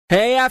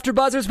Hey,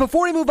 AfterBuzzers,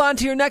 before we move on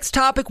to your next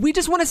topic, we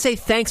just want to say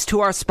thanks to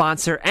our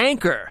sponsor,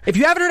 Anchor. If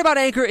you haven't heard about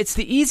Anchor, it's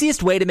the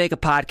easiest way to make a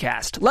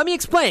podcast. Let me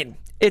explain.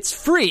 It's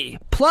free.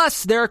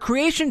 Plus, there are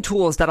creation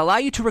tools that allow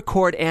you to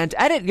record and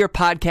edit your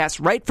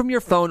podcast right from your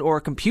phone or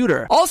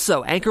computer.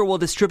 Also, Anchor will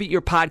distribute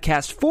your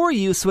podcast for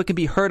you so it can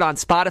be heard on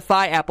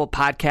Spotify, Apple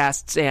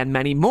Podcasts, and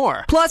many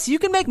more. Plus, you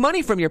can make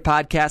money from your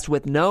podcast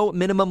with no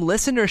minimum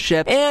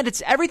listenership, and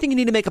it's everything you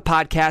need to make a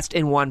podcast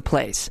in one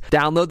place.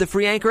 Download the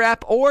free Anchor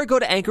app or go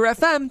to Anchor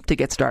FM to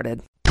get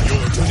started.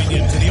 You're tuning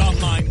in to the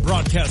online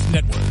broadcast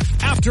network,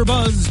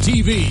 AfterBuzz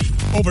TV.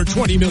 Over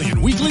 20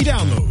 million weekly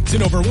downloads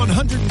in over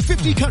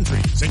 150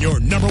 countries, and your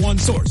number one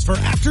source for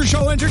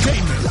after-show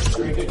entertainment.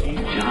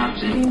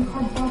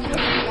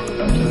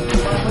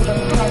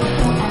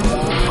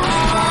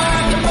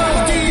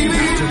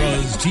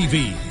 AfterBuzz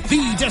TV,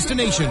 the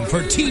destination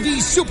for TV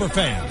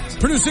superfans.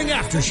 Producing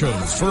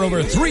aftershows for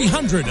over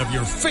 300 of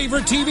your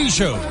favorite TV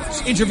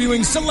shows.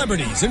 Interviewing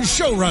celebrities and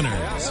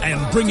showrunners.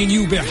 And bringing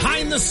you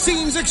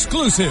behind-the-scenes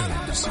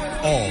exclusives.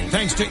 All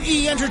thanks to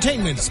E!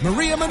 Entertainment's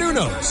Maria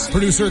Menounos,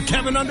 producer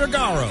Kevin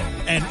Undergaro,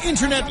 and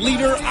internet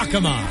leader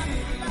Akamai.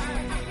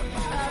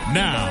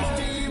 Now,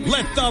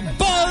 let the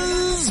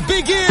buzz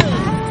begin!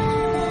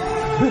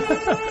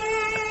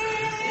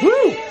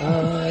 Woo!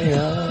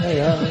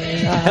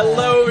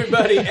 Hello,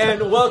 everybody,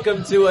 and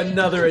welcome to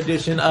another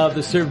edition of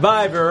the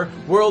Survivor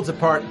Worlds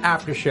Apart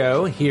After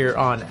Show here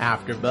on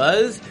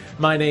AfterBuzz.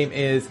 My name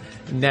is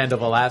Nando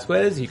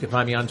Velasquez. You can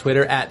find me on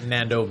Twitter at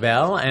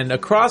NandoVel. And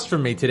across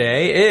from me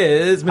today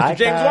is Mr. Hi,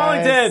 James guys.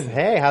 Wallington.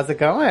 Hey, how's it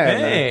going?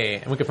 Hey.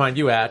 And we can find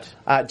you at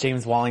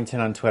James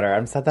Wallington on Twitter.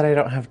 I'm sad that I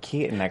don't have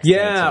Keaton next to me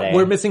today. Yeah,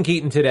 we're missing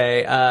Keaton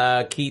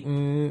today.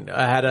 Keaton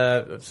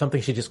had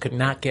something she just could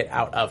not get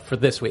out of for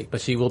this week,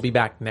 but she will be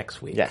back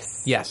next week.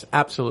 Yes. Yes,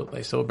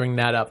 absolutely. So we'll bring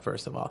that up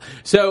first of all.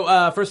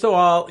 So, first of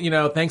all,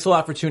 thanks a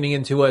lot for tuning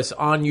in to us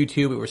on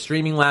YouTube. We were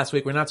streaming last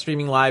week. We're not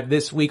streaming live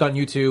this week on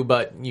YouTube,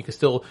 but you can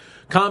still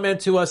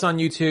comment to us on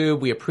YouTube.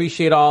 We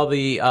appreciate all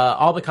the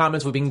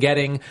comments we've been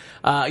getting.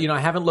 I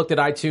haven't looked at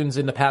iTunes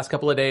in the past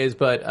couple of days,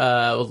 but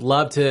would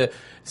love to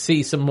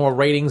see some more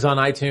ratings on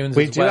iTunes.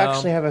 We do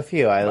actually have a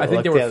few. I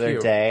think looked the other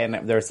day,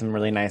 and there were some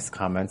really nice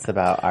comments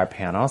about our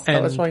panel, so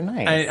that was really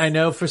nice. I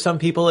know for some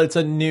people it's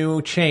a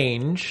new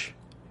change.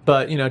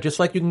 But, just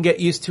like you can get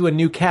used to a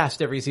new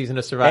cast every season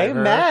of Survivor.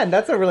 Amen.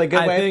 That's a really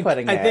good way of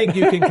putting it. I think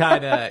you can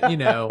kind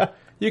of,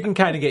 you can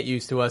kind of get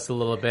used to us a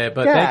little bit.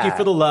 But Thank you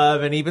for the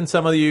love. And even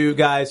some of you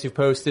guys who've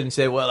posted and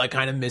say, well, I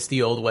kind of miss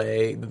the old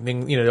way,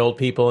 the old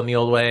people in the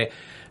old way.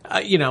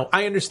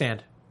 I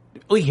understand.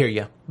 We hear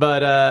you.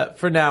 But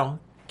for now,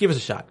 give us a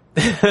shot.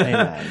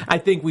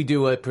 I think we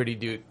do a pretty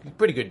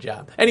good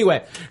job.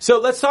 Anyway, so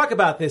let's talk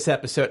about this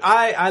episode.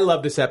 I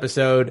love this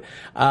episode.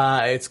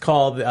 It's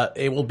called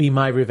It Will Be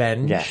My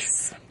Revenge.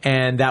 Yes.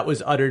 And that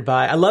was uttered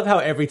by, I love how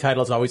every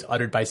title is always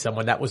uttered by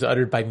someone. That was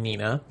uttered by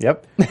Nina.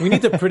 Yep. We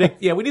need to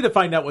predict, we need to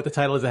find out what the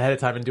title is ahead of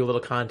time and do a little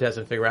contest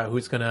and figure out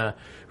who's gonna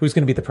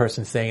be the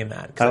person saying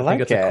that. Because I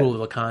think it's a cool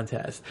little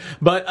contest.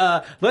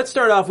 But, let's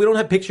start off. We don't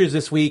have pictures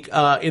this week,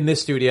 in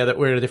this studio, that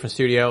we're in a different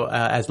studio,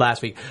 as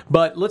last week.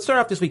 But let's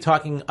start off this week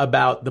talking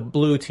about the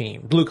blue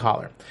team, blue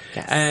collar.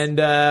 Yes. And,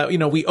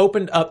 we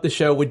opened up the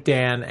show with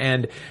Dan,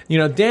 and,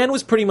 Dan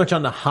was pretty much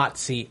on the hot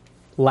seat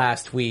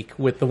last week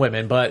with the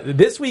women, but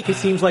this week it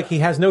seems like he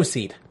has no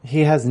seat.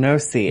 He has no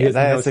seat.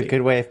 That's a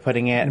good way of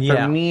putting it.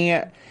 Yeah. For me,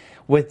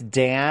 with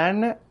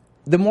Dan,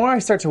 the more I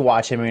start to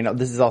watch him,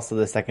 this is also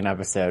the second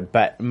episode,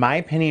 but my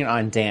opinion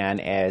on Dan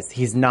is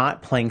he's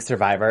not playing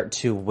Survivor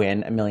to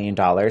win $1 million.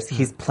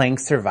 He's playing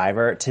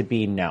Survivor to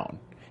be known.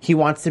 He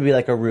wants to be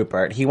like a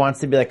Rupert. He wants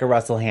to be like a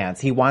Russell Hantz.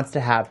 He wants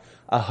to have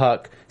a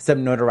hook,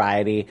 some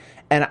notoriety.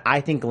 And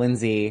I think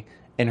Lindsay,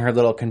 in her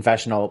little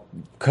confessional,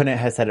 couldn't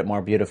have said it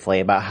more beautifully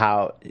about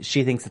how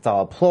she thinks it's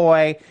all a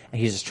ploy and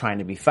he's just trying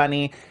to be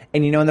funny.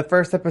 And in the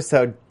first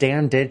episode,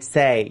 Dan did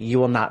say, "You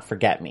will not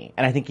forget me."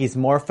 And I think he's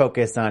more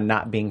focused on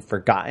not being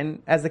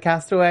forgotten as a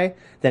castaway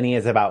than he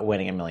is about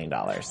winning $1 million.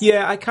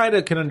 Yeah, I kind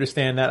of can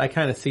understand that. I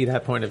kind of see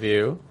that point of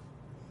view.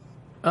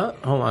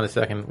 Hold on a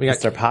second. We got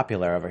Mr.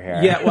 Popular over here.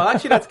 Yeah, well,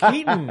 actually, that's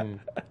Keaton.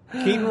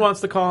 Keaton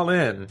wants to call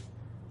in.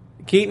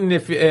 Keaton,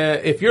 if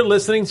you're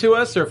listening to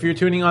us or if you're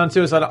tuning on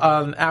to us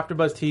on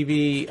AfterBuzz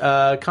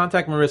TV,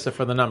 contact Marissa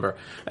for the number.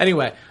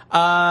 Anyway,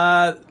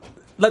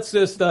 let's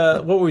just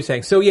what were we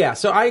saying? So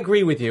I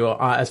agree with you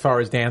as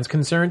far as Dan's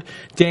concerned.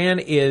 Dan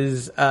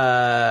is,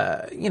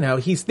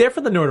 he's there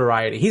for the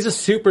notoriety. He's a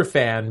super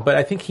fan, but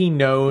I think he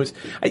knows.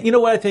 You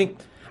know what I think?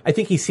 I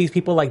think he sees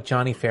people like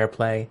Johnny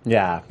Fairplay.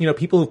 Yeah.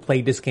 People who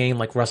played this game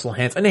like Russell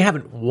Hantz, and they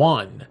haven't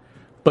won,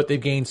 but they've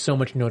gained so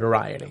much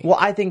notoriety. Well,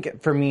 I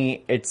think for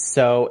me, it's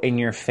so in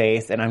your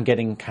face, and I'm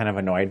getting kind of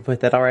annoyed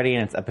with it already,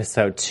 and it's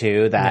episode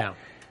 2 that,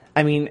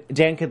 I mean,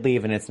 Dan could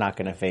leave and it's not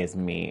going to faze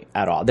me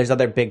at all. There's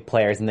other big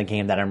players in the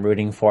game that I'm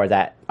rooting for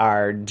that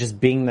are just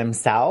being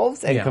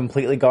themselves and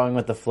completely going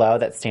with the flow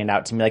that stand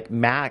out to me. Like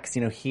Max,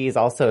 he's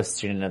also a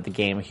student of the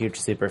game, a huge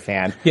super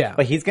fan. Yeah.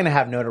 But he's going to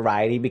have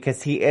notoriety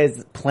because he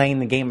is playing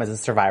the game as a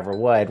Survivor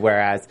would,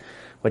 whereas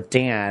with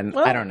Dan,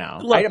 I don't know.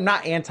 Look, I'm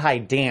not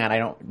anti-Dan. I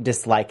don't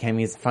dislike him.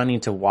 He's funny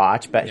to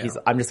watch, but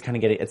I'm just kind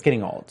of it's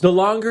getting old. The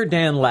longer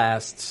Dan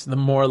lasts, the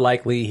more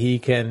likely he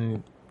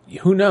can,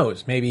 who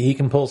knows, maybe he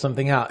can pull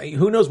something out.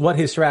 Who knows what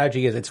his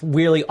strategy is. It's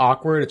really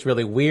awkward. It's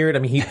really weird. I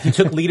mean, he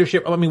took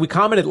leadership. I mean, we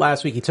commented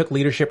last week, he took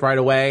leadership right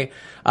away,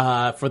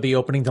 for the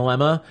opening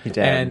dilemma. He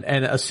did.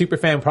 And a super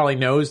fan probably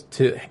knows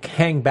to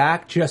hang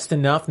back just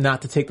enough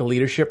not to take the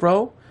leadership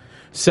role.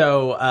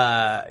 So,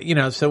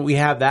 so we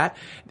have that.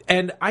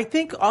 And I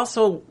think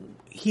also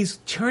he's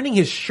turning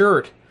his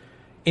shirt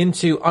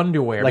into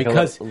underwear Like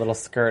because a little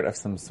skirt of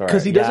some sort.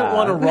 because he doesn't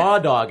want to raw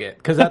dog it.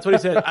 Because that's what he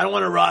said. I don't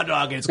want to raw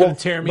dog it. It's going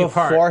to tear me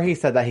apart. Before he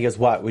said that, he goes,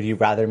 "What? Would you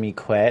rather me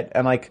quit?"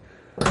 I'm like,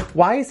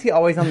 why is he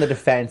always on the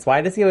defense?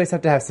 Why does he always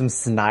have to have some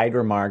snide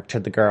remark to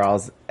the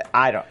girls?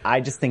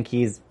 I just think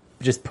he's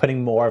just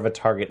putting more of a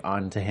target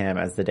onto him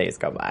as the days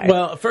go by.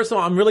 Well, first of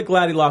all, I'm really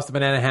glad he lost the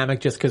banana hammock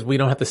just because we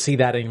don't have to see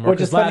that anymore. Which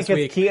is funny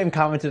because Keaton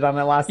commented on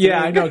it last week.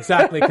 Yeah, I know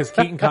exactly because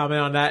Keaton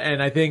commented on that,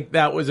 and I think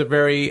that was a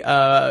very,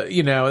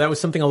 that was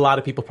something a lot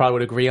of people probably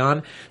would agree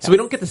on. So we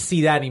don't get to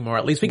see that anymore.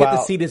 At least we get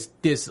to see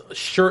this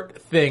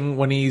shirt thing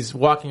when he's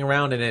walking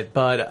around in it.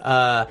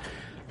 But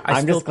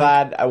I'm just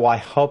glad. Well, I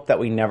hope that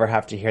we never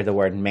have to hear the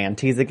word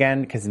manties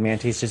again because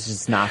manties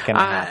just not going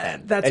to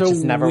happen. That's it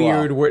just never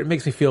weird will. word. It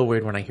makes me feel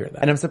weird when I hear that.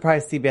 And I'm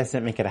surprised CBS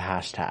didn't make it a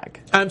hashtag.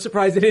 I'm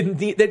surprised they didn't.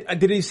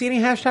 Did you see any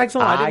hashtags?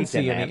 I didn't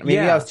see any. Maybe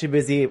I was too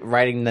busy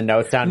writing the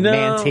notes down. No.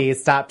 Manties,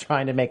 stop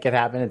trying to make it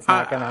happen. It's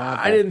not going to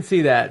happen. I didn't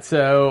see that.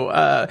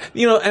 So,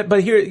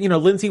 but here,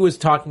 Lindsay was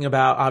talking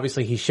about,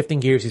 obviously he's shifting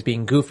gears. He's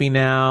being goofy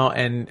now.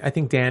 And I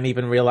think Dan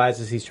even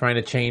realizes he's trying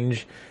to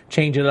change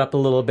it up a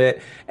little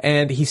bit.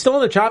 And he's still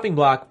on the chopping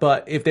block,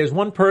 but if there's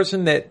one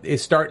person that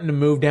is starting to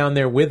move down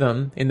there with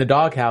him in the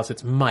doghouse,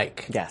 it's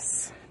Mike.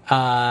 Yes.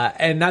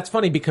 And that's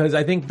funny because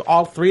I think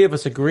all three of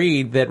us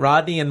agreed that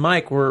Rodney and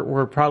Mike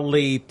were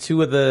probably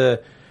two of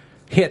the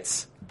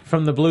hits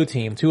from the blue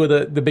team, two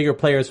of the bigger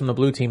players from the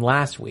blue team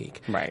last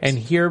week. Right. And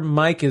here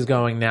Mike is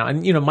going now.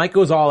 And, Mike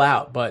goes all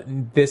out, but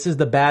this is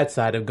the bad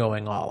side of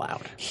going all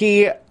out.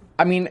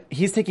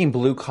 He's taking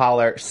blue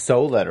collar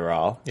so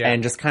literal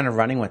and just kind of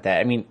running with it.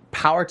 I mean,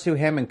 power to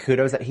him and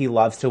kudos that he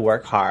loves to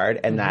work hard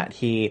and that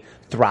he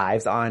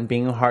thrives on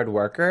being a hard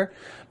worker.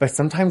 But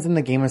sometimes in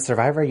the game of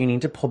Survivor, you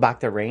need to pull back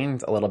the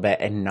reins a little bit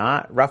and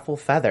not ruffle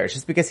feathers.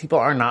 Just because people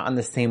are not on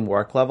the same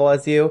work level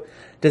as you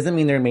doesn't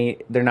mean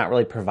they're not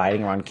really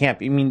providing around camp.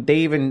 I mean, they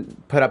even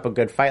put up a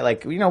good fight.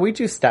 Like, we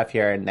do stuff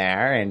here and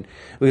there, and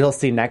we'll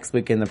see next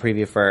week in the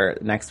preview for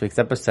next week's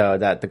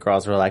episode that the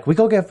girls were like, we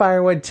go get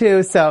firewood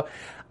too. So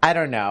I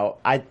don't know.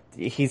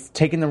 He's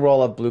taking the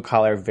role of blue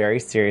collar very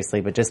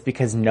seriously, but just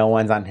because no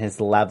one's on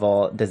his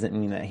level doesn't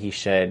mean that he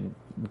should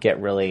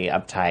get really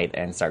uptight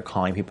and start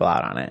calling people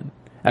out on it.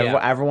 Yeah.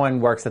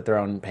 Everyone works at their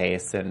own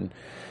pace, and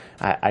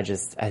I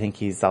think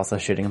he's also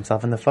shooting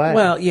himself in the foot.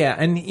 Well, yeah,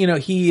 and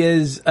he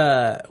is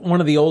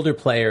one of the older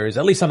players,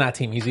 at least on that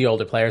team. He's the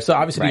older player, so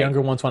obviously the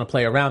younger ones want to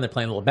play around. They're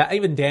playing a little.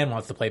 Even Dan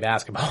wants to play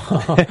basketball,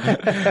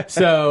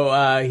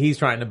 so he's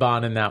trying to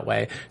bond in that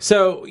way.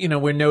 So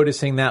we're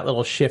noticing that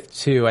little shift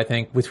too. I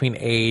think between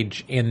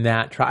age in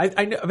that tribe.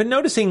 I've been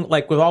noticing,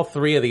 like with all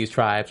three of these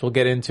tribes. We'll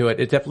get into it.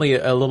 It's definitely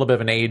a little bit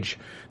of an age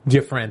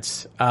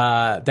difference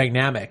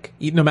dynamic.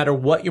 No matter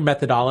what your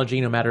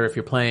methodology, no matter if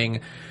you're playing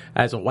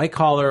as a white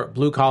collar,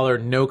 blue collar,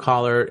 no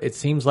collar, it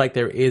seems like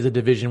there is a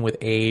division with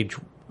age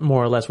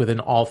more or less within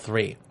all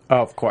three. Oh,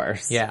 of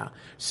course. Yeah.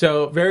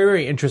 So very,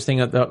 very interesting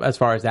as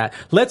far as that.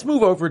 Let's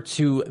move over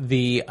to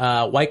the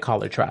white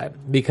collar tribe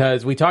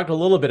because we talked a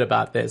little bit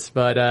about this.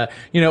 But,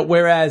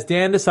 whereas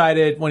Dan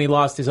decided when he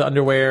lost his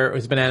underwear or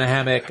his banana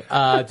hammock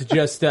to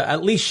just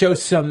at least show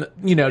some,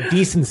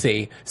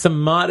 decency,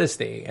 some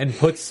modesty and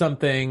put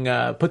something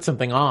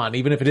on,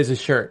 even if it is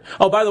his shirt.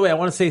 Oh, by the way, I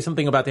want to say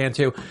something about Dan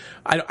too.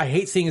 I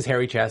hate seeing his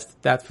hairy chest.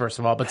 That's first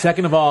of all. But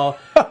second of all,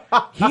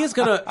 he is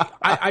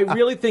I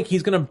really think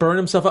he's gonna burn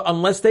himself up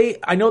unless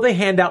I know they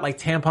hand out like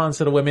tampons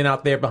to the women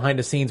out there behind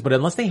the scenes, but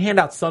unless they hand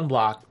out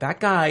sunblock, that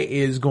guy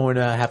is going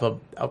to have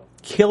a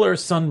killer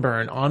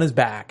sunburn on his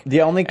back.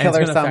 The only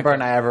killer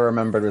sunburn I ever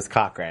remembered was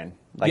Cochran.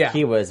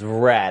 He was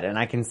red, and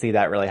I can see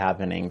that really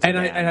happening. And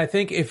I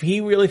think if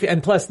he really,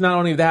 and plus not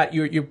only that,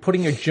 you're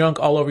putting your junk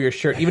all over your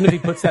shirt. Even if he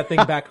puts that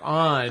thing back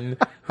on,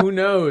 who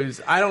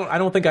knows? I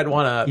don't think I'd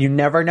want to. You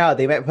never know.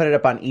 They might put it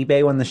up on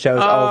eBay when the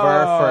show's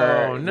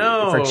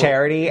over for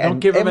charity. Don't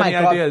give them any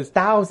ideas.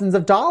 Thousands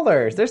of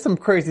dollars. There's some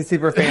crazy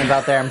super fans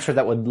out there, I'm sure,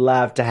 that would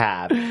love to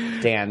have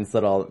Dan's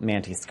little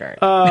manty skirt.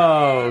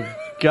 Oh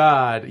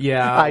God,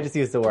 yeah. I just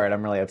used the word.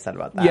 I'm really upset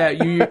about that. Yeah,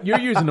 you're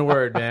using the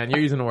word, man.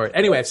 You're using the word.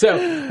 Anyway, so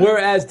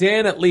whereas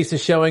Dan at least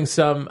is showing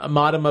some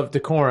modicum of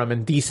decorum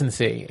and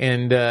decency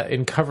and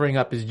in covering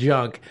up his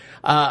junk,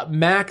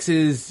 Max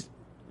is,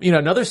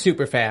 another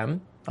super fan.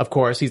 Of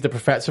course, he's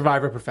the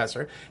Survivor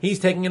professor. He's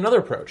taking another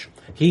approach.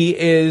 He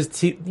is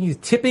he's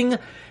tipping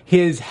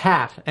his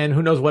hat, and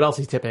who knows what else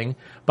he's tipping,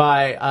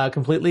 by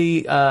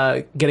completely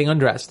getting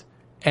undressed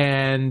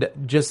and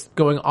just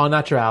going au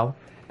naturel,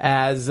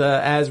 as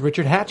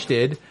Richard Hatch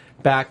did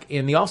back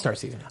in the All-Star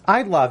season.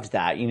 I loved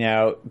that,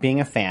 being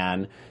a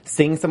fan,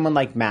 seeing someone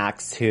like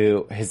Max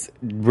who has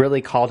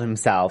really called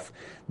himself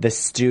the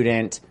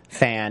student,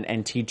 fan,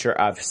 and teacher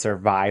of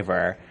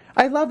Survivor.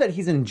 I love that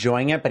he's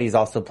enjoying it, but he's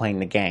also playing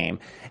the game.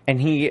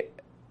 And he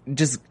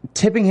just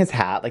tipping his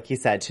hat, like he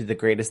said, to the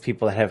greatest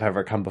people that have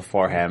ever come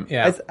before him.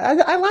 Yeah.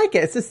 I like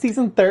it. It's just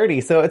season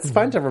 30, so it's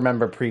fun to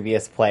remember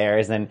previous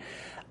players. And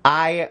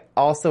I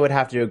also would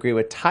have to agree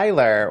with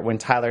Tyler when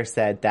Tyler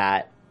said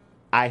that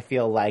I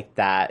feel like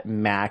that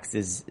Max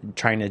is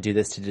trying to do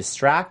this to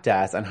distract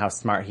us on how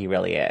smart he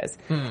really is.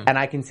 And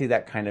I can see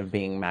that kind of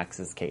being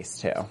Max's case,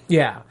 too.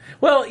 Yeah.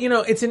 Well,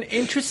 it's an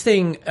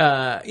interesting,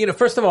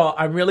 first of all,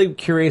 I'm really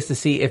curious to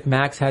see if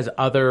Max has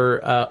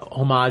other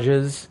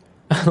homages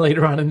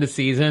later on in the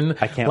season.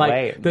 I can't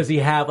wait. Does he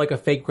have like a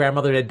fake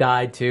grandmother that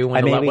died too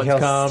when the loved ones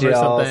come steal or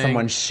something?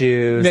 Someone's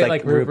shoes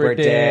like Rupert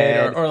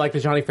did. Or like the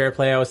Johnny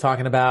Fairplay I was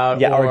talking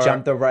about. Yeah, or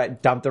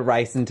dump the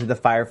rice into the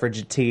fire for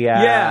Jatia.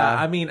 Yeah,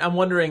 I mean, I'm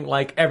wondering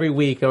like every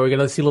week are we going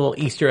to see little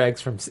Easter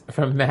eggs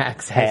from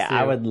Max? Hey,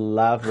 I would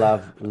love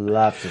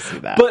to see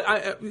that.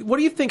 But what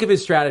do you think of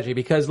his strategy?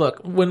 Because look,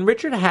 when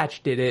Richard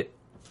Hatch did it,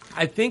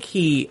 I think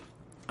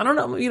I don't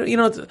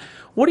know,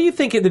 what do you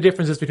think the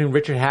difference is between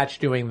Richard Hatch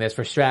doing this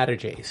for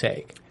strategy's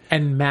sake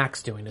and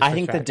Max doing this? I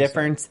think the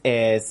difference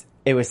is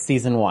it was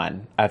season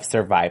 1 of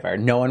Survivor.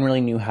 No one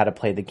really knew how to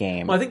play the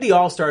game. Well, I think the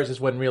All-Stars is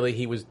when really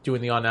he was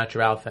doing the All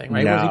Natural thing,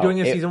 right? No, was he doing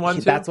it in season 1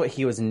 too? That's what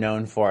he was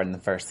known for in the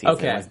first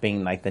season, was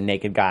being like the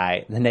naked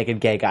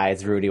gay guy,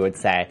 as Rudy would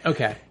say.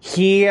 Okay.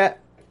 He,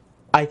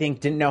 I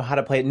think, didn't know how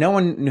to play. No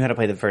one knew how to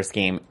play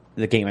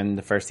the game in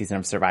the first season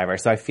of Survivor.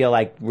 So I feel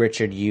like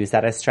Richard used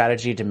that as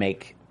strategy to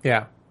make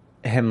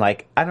him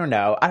like, I don't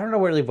know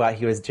really what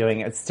he was doing.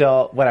 It's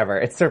still, whatever.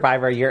 It's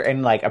Survivor. You're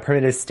in like a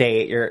primitive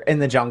state. You're in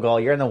the jungle.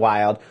 You're in the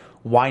wild.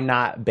 Why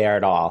not bear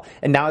it all?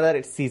 And now that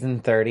it's season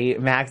 30,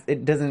 Max,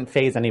 it doesn't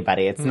faze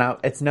anybody.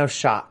 It's no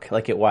shock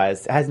like it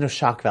was. It has no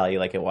shock value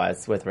like it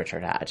was with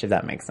Richard Hatch, if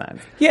that makes sense.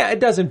 Yeah,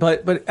 it doesn't.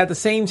 But at the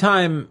same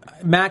time,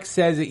 Max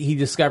says that he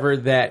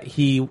discovered that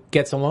he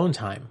gets alone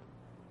time.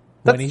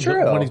 That's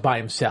true. When he's by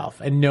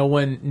himself and no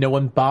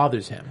one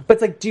bothers him. But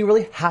it's like, do you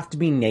really have to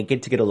be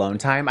naked to get alone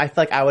time? I feel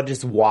like I would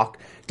just walk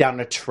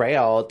down a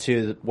trail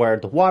to where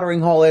the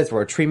watering hole is,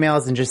 where a tree mail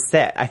is, and just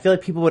sit. I feel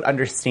like people would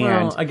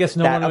understand. Well, I guess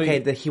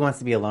that he wants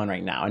to be alone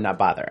right now and not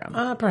bother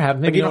him. Perhaps.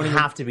 Maybe you don't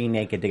have to be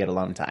naked to get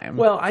alone time.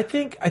 Well, I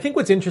think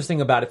what's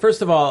interesting about it,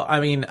 first of all, I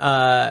mean,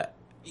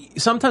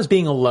 sometimes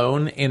being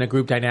alone in a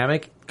group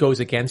dynamic goes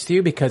against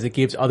you because it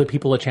gives other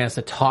people a chance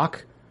to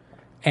talk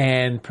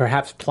and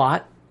perhaps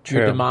plot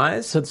your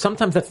demise. So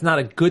sometimes that's not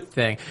a good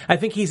thing. I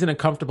think he's in a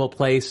comfortable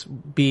place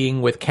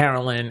being with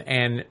Carolyn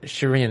and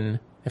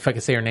Shirin, if I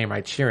can say her name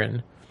right,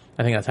 Shirin.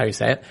 I think that's how you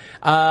say it.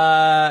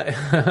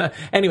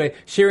 Anyway,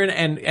 Shirin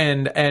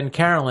and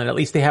Carolyn, at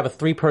least they have a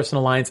 3-person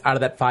alliance out of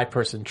that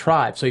 5-person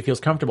tribe, so he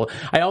feels comfortable.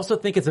 I also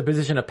think it's a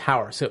position of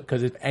power. So,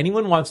 because if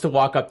anyone wants to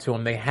walk up to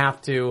him, they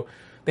have to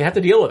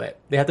deal with it.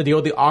 They have to deal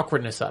with the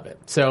awkwardness of it.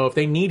 So if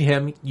they need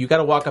him, you got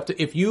to walk up to.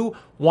 If you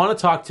want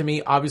to talk to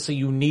me, obviously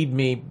you need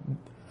me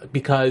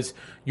because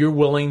you're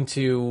willing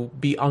to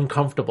be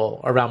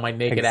uncomfortable around my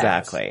naked ass.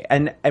 Exactly.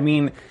 And I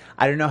mean,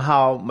 I don't know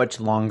how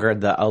much longer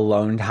the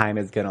alone time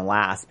is going to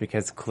last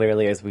because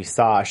clearly, as we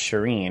saw,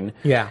 Shireen,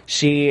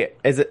 she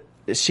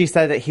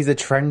said that he's a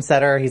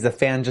trendsetter, he's a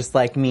fan just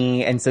like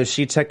me, and so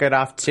she took it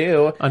off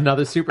too.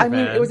 Another super fan. I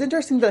mean, it was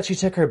interesting that she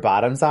took her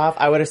bottoms off.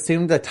 I would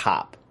assume the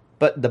top,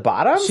 but the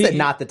bottoms and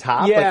not the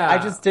top. Yeah. Like,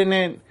 I just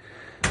didn't.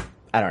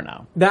 I don't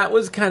know. That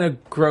was kind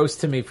of gross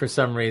to me for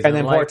some reason. And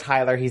then poor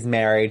Tyler, he's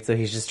married, so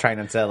he's just trying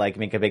not to like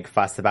make a big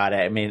fuss about it.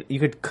 I mean, you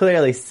could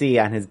clearly see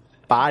on his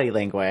body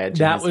language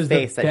and his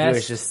face that he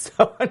was just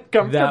so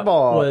uncomfortable.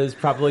 That was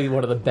probably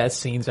one of the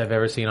best scenes I've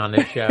ever seen on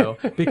this show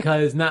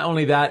because not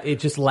only that, it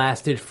just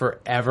lasted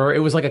forever. It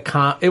was like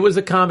it was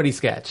a comedy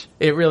sketch.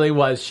 It really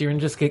was. Shireen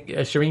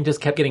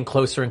just kept getting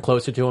closer and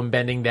closer to him,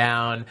 bending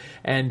down,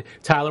 and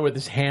Tyler with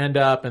his hand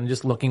up and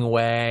just looking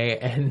away,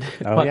 and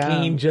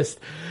Joaquin just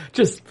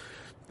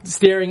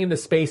staring into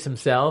space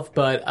himself.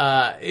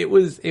 But it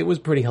was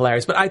pretty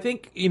hilarious. But I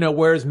think,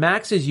 whereas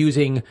Max is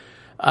using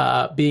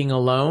being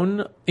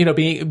alone,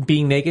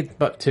 being naked,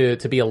 but to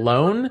be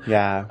alone.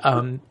 Yeah.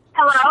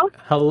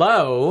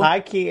 Hello. Hi,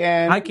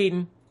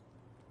 Keaton.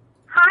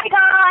 Hi,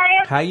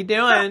 guys. How you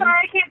doing? I'm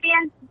sorry I can't be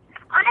in.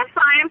 I'm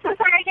fine. I'm so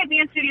sorry I can't be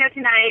in studio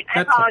tonight.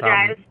 I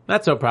apologize.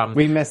 That's no problem.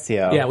 We miss you.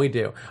 Yeah, we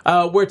do.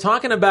 We're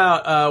talking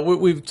about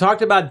we've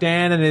talked about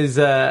Dan and his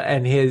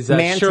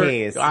Manties.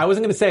 shirt. I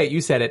wasn't going to say it. You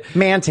said it.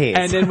 Manties.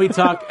 And then we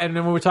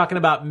were talking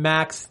about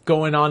Max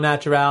going on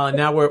natural, and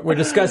now we're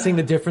discussing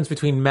the difference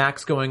between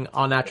Max going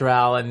on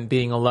natural and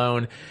being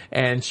alone,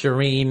 and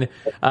Shireen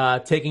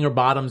taking her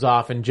bottoms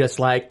off and just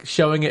like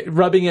showing it,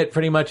 rubbing it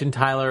pretty much in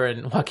Tyler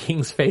and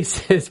Joaquin's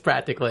faces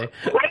practically.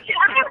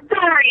 I'm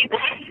sorry.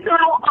 That's so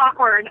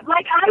awkward.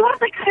 Like, I was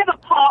like kind of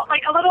appalled,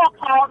 like a little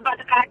appalled about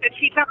the fact that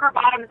she took her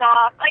bottoms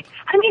off. Like,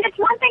 I mean, it's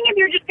one thing if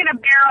you're just going to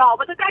barrel,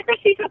 but the fact that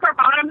she took her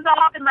bottoms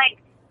off and like,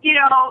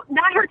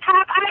 not her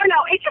top, I don't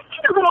know. It just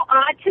seemed a little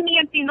odd to me.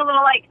 It seemed a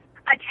little like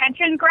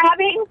attention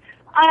grabbing.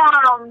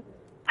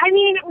 I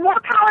mean, more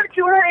power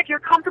to her if you're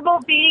comfortable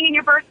being in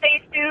your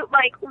birthday suit,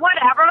 like,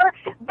 whatever.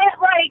 But,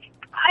 like,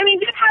 I mean,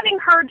 just having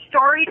heard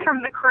stories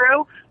from the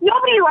crew,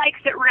 nobody likes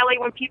it really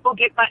when people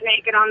get butt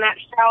naked on that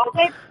show.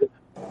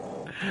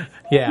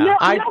 Yeah.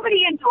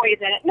 Nobody enjoys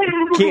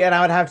it. And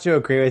I would have to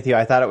agree with you.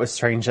 I thought it was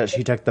strange that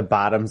she took the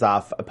bottoms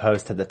off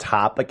opposed to the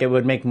top. Like, it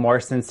would make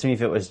more sense to me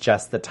if it was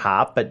just the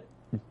top, but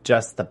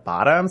just the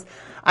bottoms.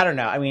 I don't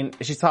know. I mean,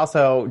 she's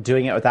also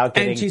doing it without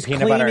getting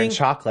peanut butter and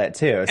chocolate,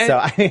 too. So,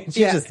 I mean,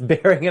 she's just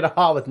bearing it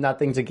all with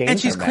nothing to gain And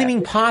she's from cleaning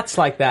it. pots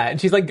like that.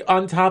 And she's, like,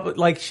 on top,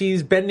 like,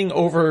 she's bending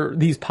over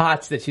these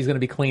pots that she's going to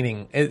be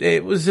cleaning.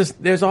 It was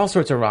just, there's all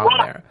sorts of wrong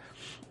there.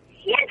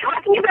 Yeah,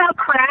 talking about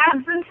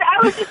crabs, and so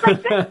I was just like,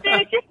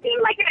 it just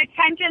seemed like an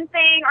attention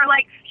thing, or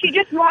like she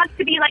just wants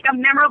to be like a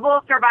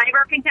memorable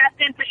Survivor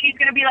contestant, so she's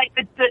going to be like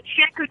the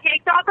chick who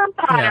takes off her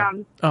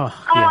bottom. Yeah.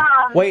 Oh,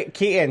 yeah. Wait,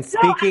 Keaton,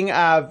 speaking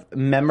of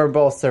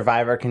memorable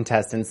Survivor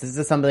contestants, this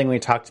is something we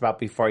talked about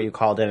before you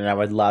called in, and I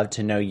would love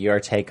to know your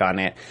take on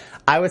it.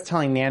 I was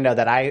telling Nando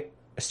that I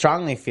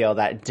strongly feel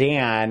that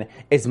Dan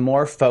is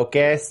more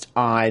focused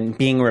on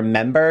being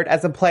remembered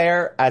as a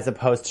player as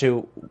opposed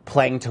to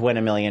playing to win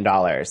 $1 million.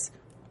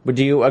 Would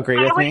you agree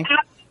with me?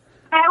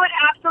 I would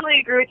absolutely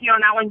agree with you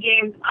on that one,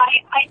 James.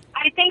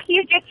 I think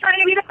he's just trying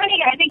to be the funny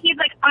guy. I think he's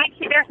like,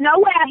 there's no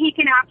way I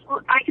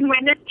can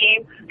win this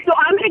game, so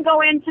I'm going to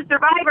go into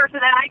Survivor so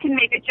that I can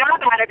make a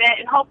job out of it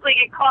and hopefully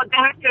get called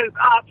back to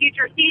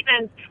future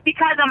seasons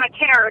because I'm a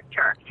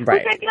character. Right.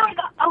 Which I feel like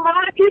a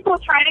lot of people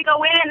try to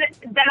go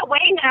in that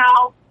way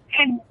now,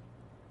 and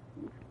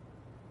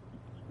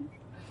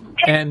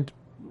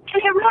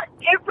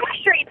it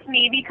frustrates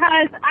me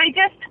because I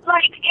just,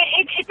 like,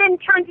 it then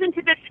turns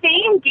into the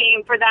same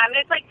game for them.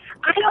 It's like,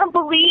 I don't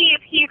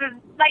believe he was,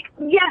 like,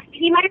 yes,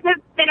 he might have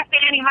been a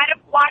fan, he might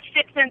have watched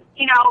it since,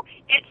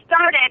 it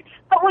started,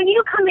 but when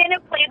you come in and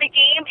play the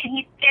game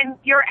and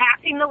you're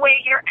acting the way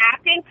you're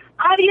acting,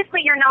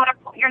 obviously you're not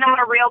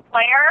a real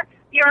player.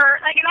 You're,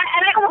 like,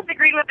 and I almost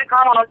agreed with the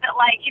girls that,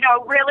 like,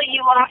 really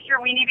you lost your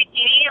weenie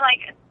bikini,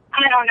 like,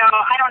 I don't know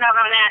how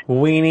that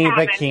weenie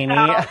happened,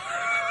 bikini. So.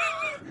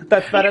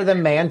 That's better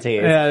than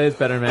mantis. Yeah, it is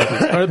better than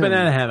mantis. Or the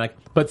banana hammock.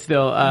 But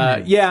still,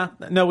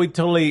 we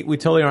totally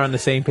are on the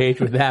same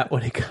page with that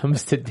when it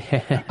comes to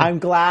Dan. I'm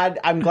glad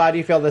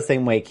you feel the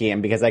same way,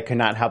 Keaton, because I could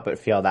not help but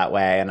feel that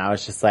way. And I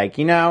was just like,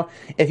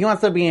 if you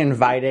want to be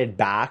invited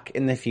back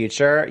in the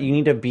future, you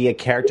need to be a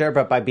character,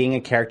 but by being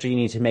a character, you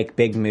need to make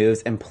big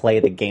moves and play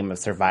the game of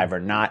Survivor,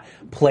 not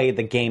play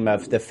the game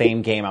of the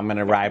fame game. I'm going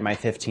to ride my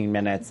 15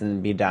 minutes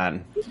and be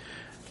done.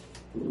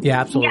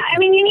 Yeah, absolutely. Yeah, I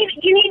mean, you need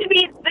to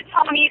be the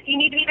Tonys, you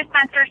need to be the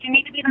Spencers, you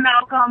need to be the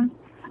Malcolms.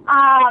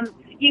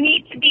 You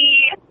need to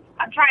be.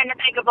 I'm trying to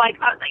think of like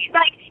even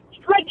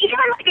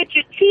like a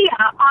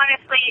Jatia.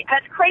 Honestly,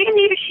 as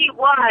crazy as she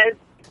was,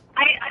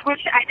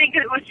 I think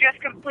it was just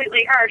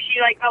completely her.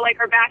 She felt like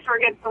her backs were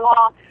against the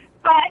wall.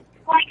 But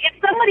like, if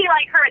somebody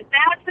like her,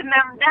 that's a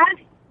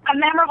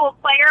memorable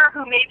player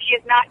who maybe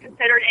is not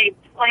considered a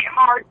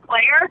hard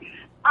player.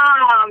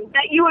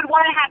 That you would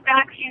want to have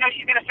back because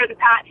she's going to throw the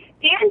pot.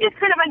 Dan just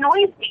kind of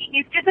annoys me.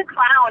 He's just a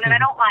clown, and I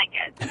don't like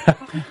it.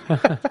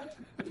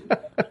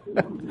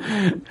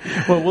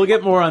 Well, we'll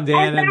get more on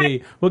Dan in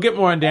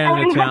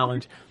the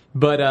challenge.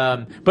 But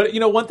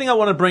one thing I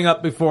want to bring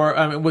up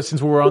before,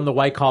 since we're on the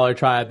white collar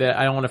tribe, that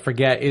I don't want to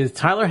forget is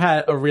Tyler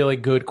had a really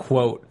good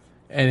quote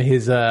in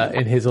his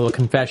little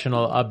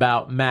confessional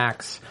about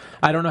Max.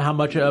 I don't know how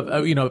much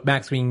of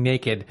Max being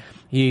naked.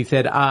 He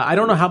said, I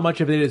don't know how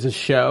much of it is a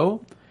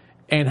show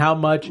and how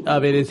much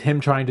of it is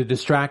him trying to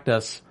distract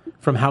us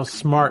from how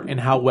smart and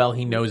how well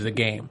he knows the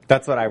game.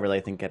 That's what I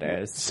really think it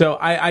is. So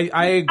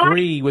I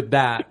agree with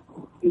that.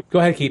 Go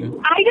ahead,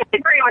 Keaton. I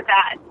disagree with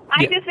that.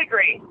 I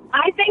disagree.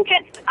 I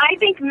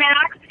think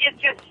Max is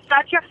just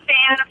such a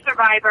fan of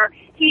Survivor.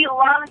 He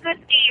loves this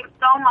game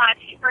so much.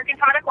 He's freaking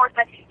taught a course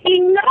that he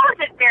knows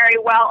it very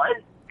well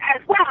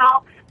as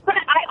well. But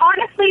I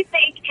honestly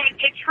think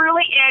it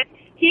truly is.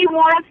 He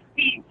wants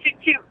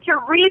to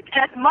reap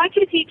as much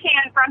as he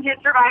can from his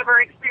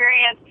Survivor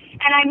experience.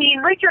 And I mean,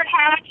 Richard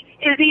Hatch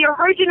is the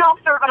original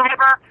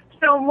Survivor,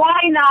 so why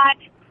not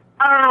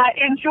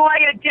enjoy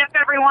a dip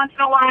every once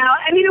in a while?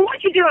 I mean, once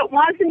you do it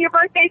once in your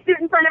birthday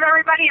suit in front of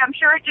everybody, I'm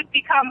sure it just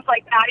becomes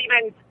like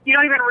you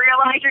don't even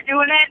realize you're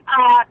doing it.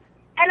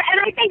 And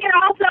I think it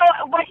also,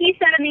 what he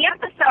said in the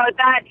episode,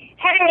 that,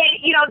 hey,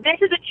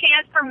 this is a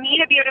chance for me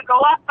to be able to go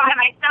up by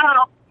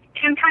myself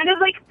and kind of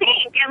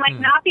think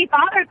and not be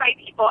bothered by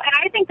people. And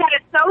I think that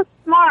is so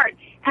smart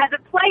as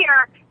a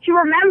player to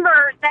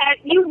remember that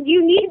you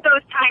need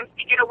those times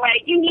to get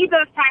away. You need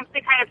those times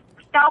to kind of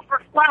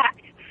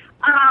self-reflect,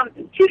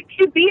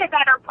 to be a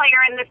better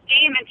player in this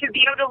game and to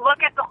be able to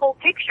look at the whole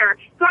picture.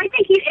 So I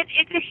think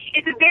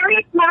it's a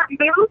very smart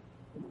move.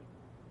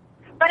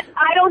 but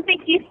I don't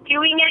think he's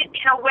doing it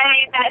in a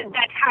way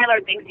that Tyler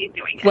thinks he's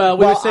doing it. Well,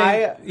 we were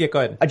saying... Yeah, go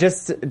ahead.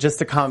 Just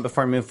to comment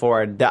before we move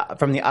forward,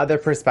 from the other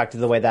perspective,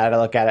 the way that I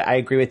look at it, I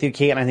agree with you,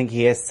 Kate, and I think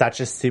he is such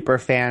a super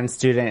fan,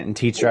 student, and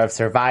teacher of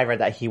Survivor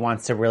that he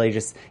wants to really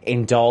just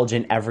indulge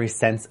in every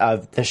sense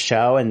of the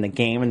show and the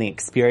game and the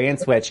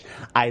experience, which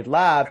I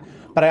love.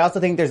 But I also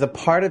think there's a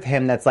part of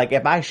him that's like,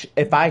 if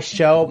I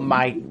show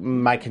my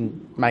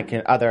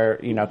other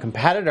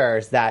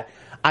competitors that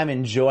I'm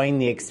enjoying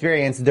the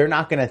experience, they're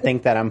not going to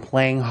think that I'm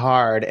playing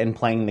hard and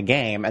playing the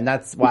game, and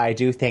that's why I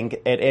do think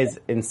it is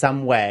in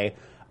some way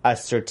a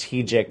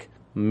strategic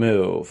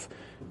move.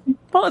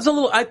 Well, it's a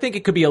little. I think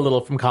it could be a little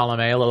from column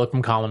A, a little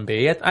from column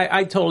B.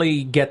 I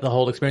totally get the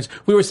whole experience.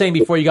 We were saying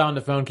before you got on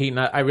the phone, Keaton,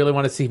 I really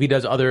want to see if he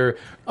does other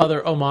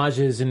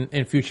homages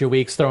in future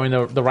weeks, throwing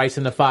the rice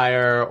in the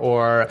fire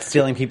or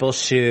stealing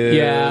people's shoes.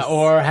 Yeah,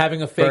 or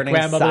having a fake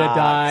grandmother that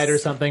died or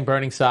something,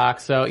 burning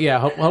socks. So yeah,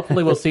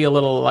 hopefully we'll see a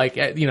little like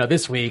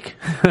this week.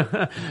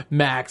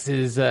 Max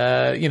is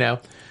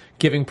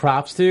giving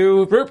props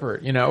to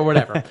Rupert, or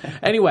whatever.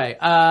 Anyway,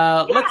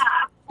 let's.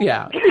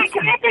 Yeah. Can I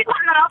say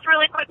something else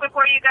really quick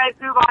before you guys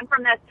move on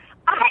from this?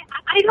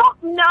 I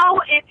don't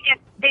know if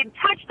they've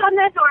touched on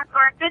this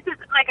or if this is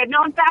like a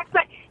known fact,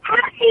 but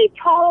has he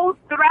told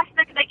the rest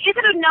of is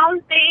it a known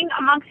thing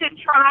amongst his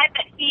tribe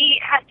that he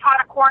has taught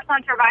a course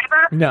on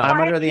Survivor? No. I'm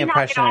under the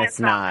impression it's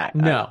not.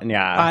 No.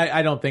 Yeah.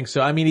 I don't think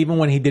so. I mean, even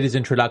when he did his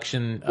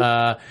introduction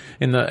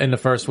in the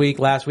first week,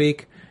 last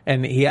week,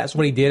 and he asked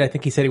what he did, I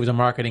think he said he was a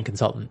marketing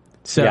consultant.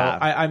 So yeah.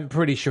 I'm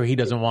pretty sure he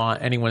doesn't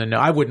want anyone to know.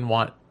 I wouldn't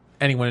want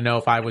anyone to know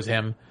if I was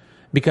him,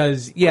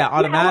 because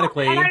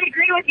automatically. And I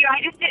agree with you.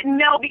 I just didn't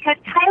know because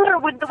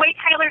the way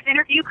Tyler's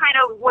interview kind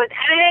of was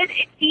edited,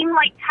 it seemed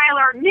like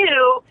Tyler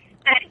knew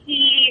that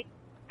he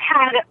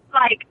had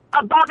like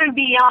above and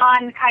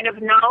beyond kind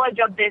of knowledge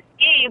of this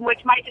game,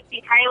 which might just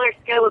be Tyler's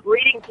skill of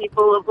reading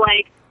people. Of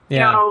like, they're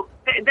not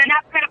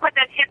going to put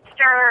this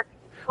hipster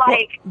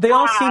like. Well, they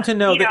all seem to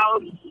know that.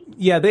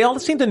 Yeah, they all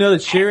seem to know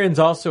that Sharon's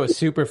also a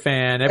super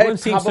fan. Everyone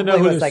seems to know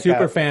who the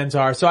super fans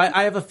are. So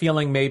I have a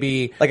feeling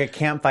maybe like a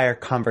campfire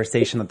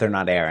conversation that they're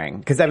not airing.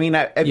 Because I mean,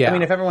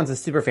 if everyone's a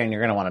super fan, you're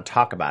going to want to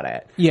talk about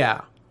it.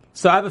 Yeah.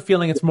 So I have a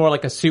feeling it's more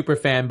like a super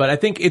fan, but I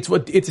think it's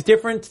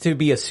different to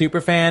be a super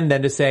fan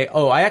than to say,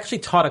 "Oh, I actually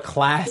taught a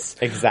class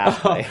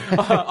exactly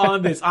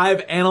on this.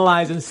 I've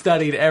analyzed and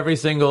studied every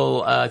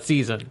single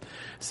season."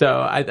 So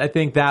I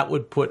think that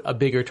would put a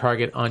bigger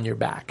target on your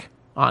back.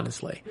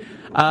 Honestly.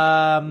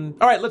 All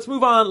right, let's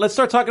move on. Let's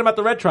start talking about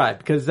the Red Tribe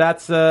because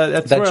that's where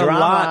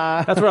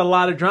a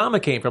lot of drama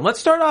came from. Let's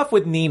start off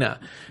with Nina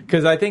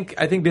because I think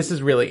this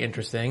is really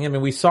interesting. I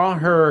mean, we saw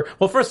her.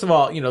 Well, first of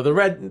all,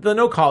 the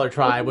No Collar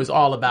Tribe was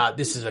all about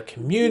this is a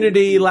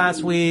community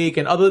last week,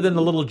 and other than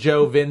the little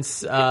Joe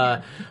Vince,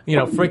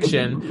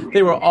 friction,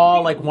 they were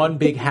all like one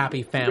big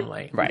happy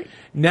family. Right.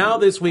 Now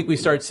this week we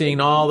start seeing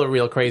all the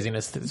real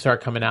craziness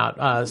start coming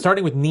out,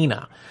 starting with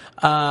Nina.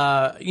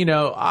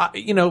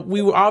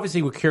 We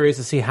were curious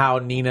to see how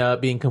Nina,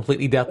 being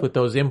completely deaf with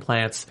those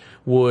implants,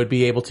 would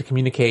be able to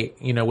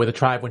communicate, with a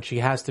tribe when she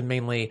has to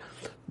mainly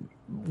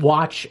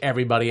watch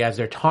everybody as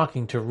they're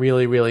talking to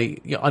really,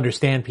 really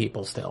understand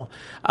people still.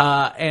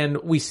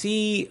 And we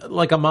see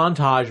like a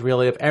montage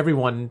really of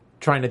everyone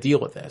trying to deal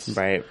with this.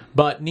 Right.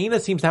 But Nina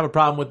seems to have a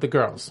problem with the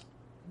girls.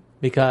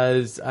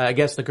 Because I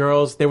guess the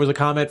girls, there was a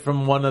comment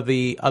from one of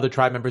the other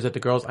tribe members that the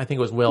girls, I think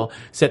it was Will,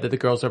 said that the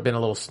girls have been a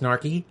little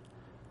snarky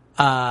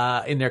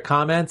in their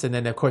comments, and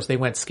then of course they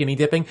went skinny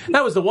dipping.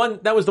 That was the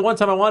one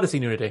time I wanted to see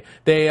nudity.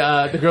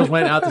 The girls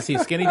went out to see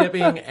skinny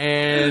dipping,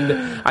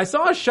 and I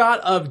saw a shot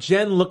of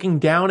Jen looking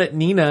down at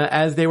Nina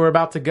as they were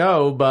about to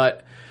go,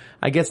 but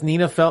I guess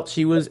Nina felt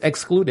she was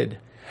excluded.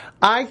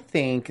 I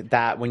think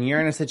that when you're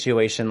in a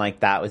situation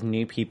like that with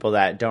new people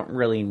that don't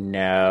really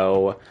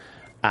know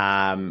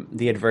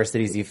the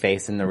adversities you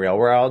face in the real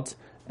world,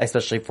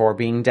 especially for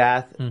being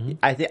deaf,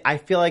 I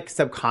feel like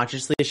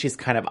subconsciously she's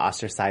kind of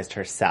ostracized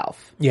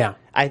herself. Yeah.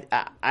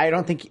 I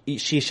don't think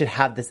she should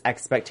have this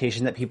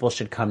expectation that people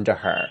should come to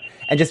her.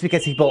 And just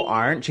because people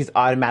aren't, she's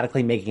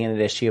automatically making it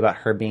an issue about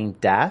her being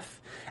deaf.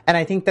 And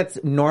I think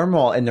that's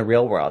normal in the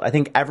real world. I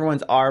think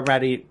everyone's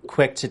already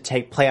quick to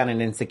play on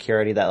an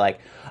insecurity that like,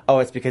 oh,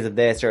 it's because of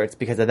this or it's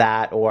because of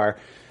that.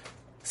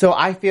 So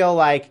I feel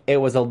like it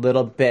was a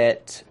little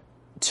bit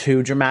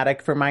too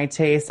dramatic for my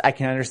taste. I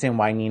can understand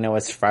why Nina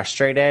was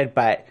frustrated,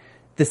 but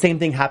the same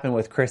thing happened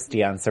with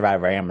Christy on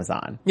Survivor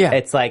Amazon. Yeah.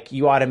 It's like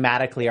you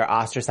automatically are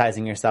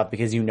ostracizing yourself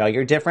because you know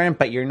you're different,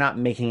 but you're not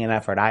making an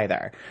effort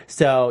either.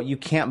 So you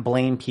can't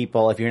blame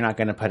people if you're not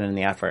going to put in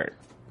the effort.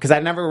 Because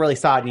I never really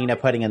saw Nina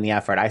putting in the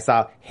effort. I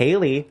saw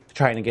Haley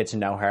trying to get to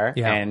know her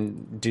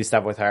and do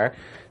stuff with her.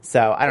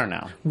 So I don't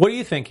know. What do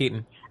you think,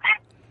 Keaton?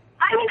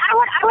 I mean,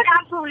 I would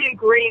absolutely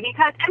agree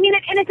because, I mean,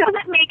 it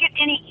doesn't make it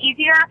any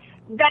easier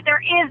that there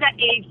is that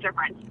age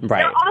difference.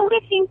 Right. There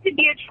always seems to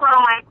be a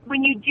tribe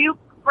when you do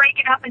break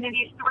it up into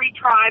these three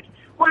tribes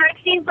where it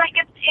seems like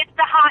it's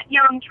the hot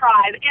young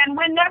tribe. And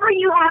whenever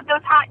you have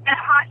that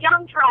hot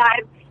young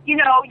tribe,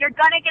 you're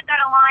going to get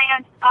that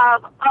alliance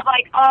of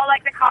like all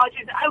like the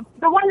colleges.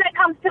 The one that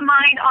comes to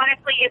mind,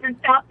 honestly, is in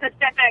South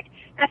Pacific,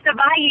 the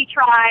Savai'i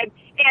tribe,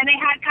 and they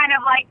had kind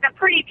of like the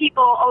Pretty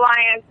People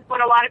Alliance, is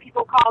what a lot of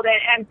people called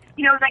it. And,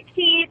 it was like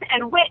Keith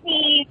and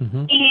Whitney,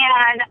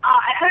 and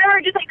I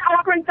remember just like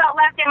Cochran felt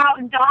left out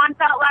and Dawn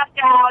felt left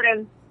out,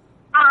 and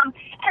I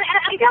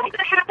feel like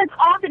that happens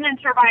often in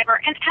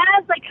Survivor. And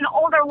as like an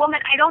older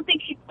woman, I don't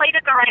think she played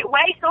it the right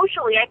way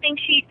socially. I think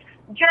she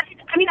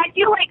I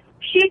feel like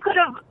she could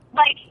have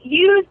like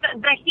used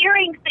the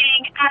hearing thing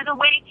as a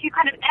way to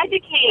kind of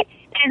educate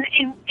and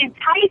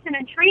entice and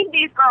intrigue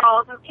these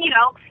girls,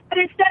 but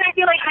instead I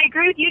feel like I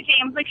agree with you,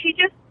 James. Like she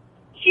just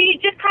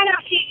kind of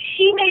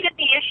she made it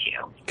the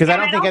issue. Because I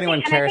don't think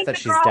anyone cares that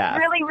she's deaf.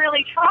 Really,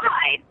 really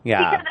tried.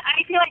 Yeah. Because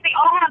I feel like they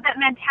all have that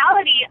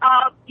mentality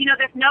of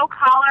there's no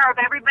collar, of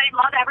everybody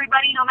love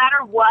everybody no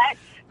matter what.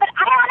 But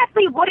I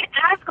honestly wouldn't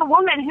ask a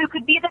woman who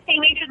could be the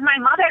same age as my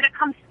mother to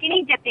come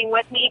skinny dipping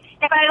with me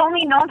if I had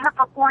only known her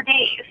for 4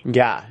 days.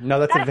 Yeah, no,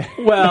 that's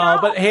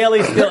but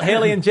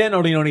Haley and Jen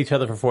only known each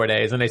other for 4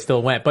 days, and they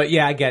still went. But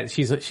yeah, I get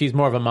it. She's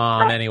more of a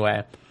mom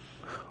anyway.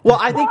 Well,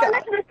 I think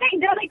that's the thing.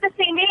 They're like the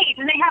same age,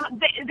 and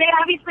they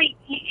obviously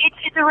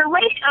it's a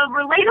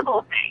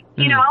relatable thing,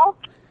 you know.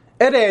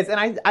 It is,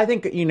 and I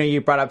think,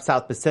 you brought up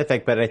South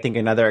Pacific, but I think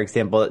another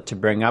example to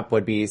bring up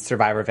would be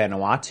Survivor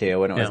Vanuatu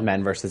when it was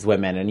men versus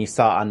women. And you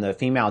saw on the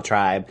female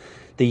tribe,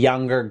 the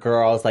younger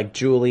girls like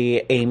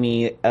Julie,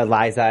 Amy,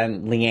 Eliza,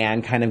 and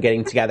Leanne kind of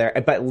getting together.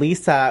 But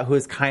Lisa,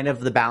 who's kind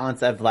of the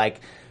balance of like,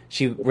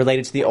 she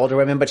related to the older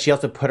women, but she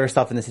also put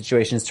herself in the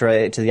situations to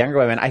relate to the younger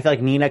women. I feel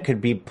like Nina could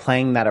be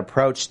playing that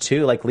approach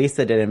too, like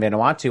Lisa did in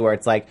Vanuatu, where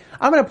it's like,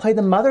 I'm going to play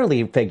the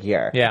motherly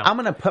figure. Yeah. I'm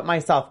going to put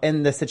myself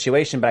in this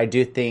situation, but I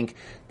do think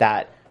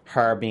that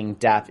her being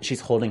deaf, she's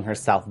holding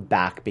herself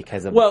back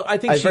because of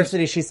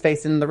adversity she's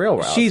faced in the real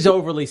world. She's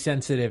overly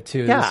sensitive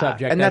to the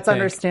subject, and that's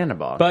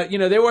understandable. But,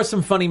 there were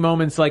some funny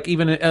moments, like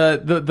even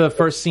the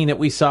first scene that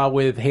we saw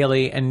with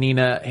Haley and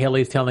Nina.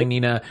 Haley's telling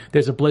Nina,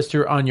 there's a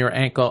blister on your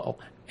ankle.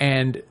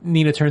 And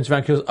Nina turns around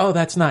and goes, "Oh,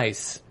 that's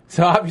nice."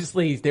 So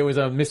obviously there was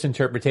a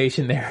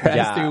misinterpretation there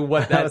as to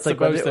what that's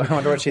supposed to. I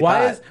wonder what she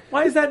thought.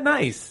 Why is that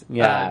nice?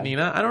 Yeah,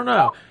 Nina, I don't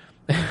know.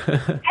 And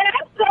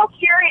I'm so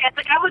curious.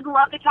 Like, I would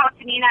love to talk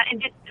to Nina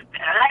and just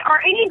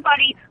or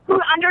anybody who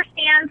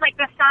understands like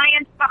the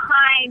science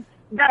behind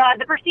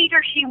the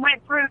procedure she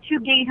went through to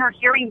gain her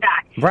hearing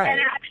back, right? And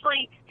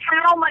actually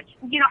how much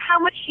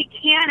she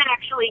can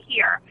actually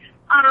hear.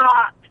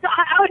 So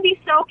I would be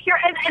so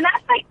curious, and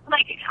that's like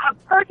a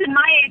person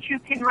my age who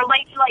can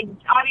relate to like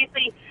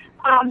obviously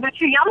the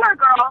two younger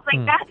girls.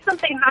 Like that's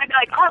something that I'd be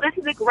like, oh, this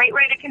is a great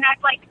way to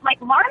connect. Like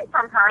learn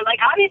from her. Like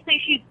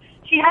obviously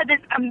she had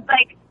this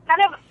like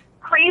kind of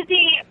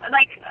crazy,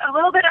 like a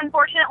little bit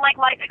unfortunate like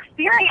life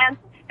experience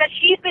that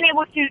she's been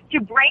able to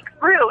break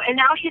through, and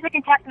now she's a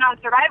contestant on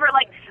Survivor.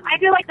 Like I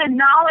feel like the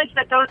knowledge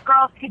that those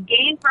girls could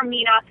gain from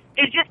Nina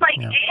is just like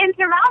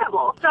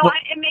insurmountable. So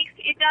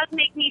it does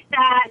make me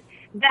sad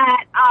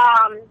that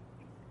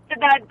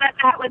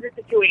that was the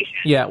situation.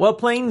 Yeah, well,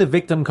 playing the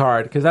victim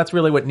card, because that's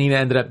really what Nina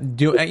ended up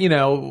doing.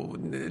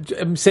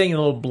 I'm saying it a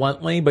little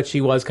bluntly, but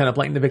she was kind of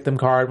playing the victim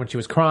card when she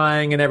was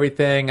crying and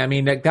everything. I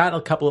mean, it got a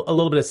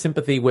little bit of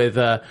sympathy with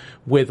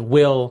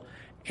Will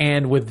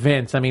and with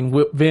Vince. I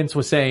mean, Vince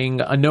was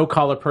saying a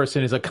no-collar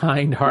person is a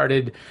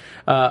kind-hearted,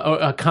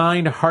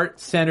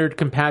 heart-centered,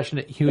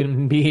 compassionate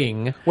human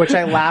being. Which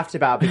I laughed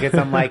about because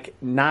I'm like,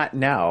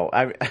 no.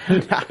 I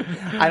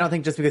don't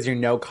think just because you're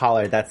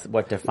no-collar, that's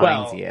what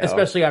defines you.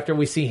 Especially after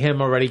we see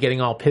him already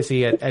getting all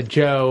pissy at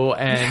Joe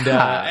and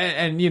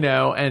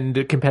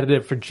and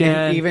competitive for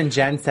Jen. Even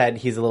Jen said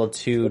he's a little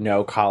too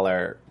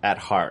no-collar at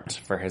heart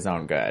for his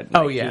own good.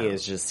 Like, yeah.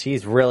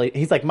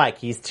 He's like Mike.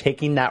 He's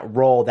taking that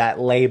role, that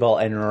label,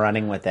 and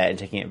running with it and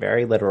taking it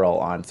very literal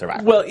on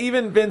Survivor. Well,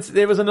 even Vince,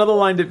 there was another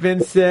line that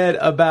Vince said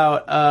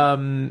about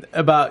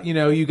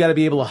you got to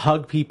be able to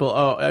hug people.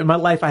 Oh, in my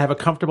life, I have a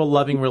comfortable,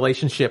 loving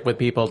relationship with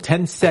people.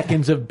 10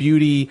 seconds of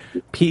beauty,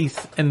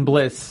 peace, and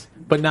bliss,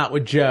 but not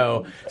with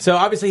Joe. So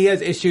obviously he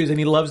has issues, and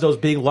he loves those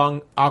big,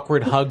 long,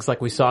 awkward hugs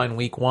like we saw in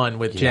week 1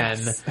 with Jen.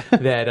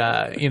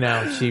 That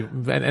she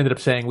ended up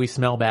saying we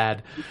smell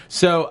bad.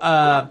 So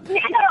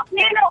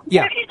Nano.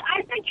 Yeah.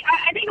 I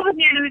think it was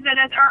Nano who said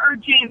it, or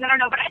James. I don't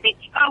know, but I think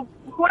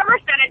whoever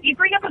said it, you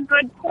bring up a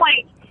good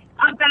point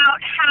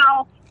about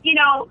how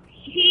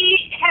he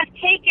has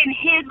taken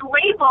his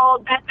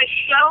label that the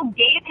show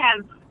gave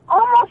him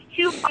almost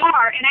too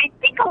far, and I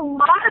think a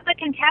lot of the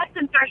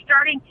contestants are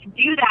starting to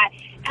do that.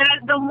 And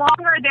the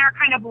longer they're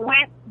kind of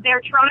with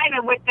their tribe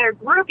and with their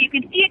group, you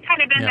can see it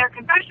kind of in their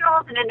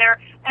confessionals and in their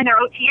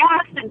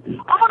OTS and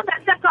all of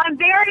that stuff. So I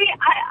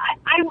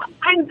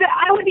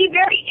would be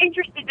very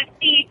interested to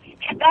see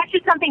if that's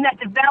just something that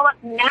develops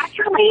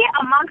naturally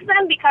amongst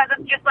them because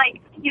of just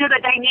like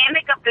the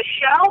dynamic of the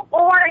show,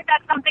 or if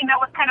that's something that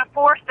was kind of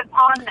forced upon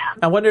on them.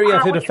 I wonder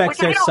if it which affects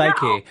I their don't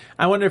psyche. know.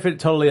 I wonder if it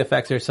totally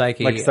affects their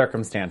psyche. Like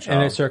circumstantial.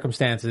 And their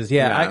circumstances.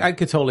 Yeah, Yeah. I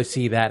could totally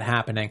see that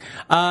happening.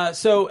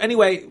 So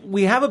anyway,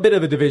 we have a bit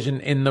of a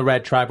division in the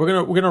Red Tribe.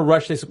 We're gonna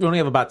rush this. We only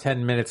have about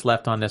 10 minutes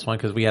left on this one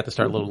because we had to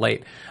start a little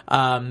late.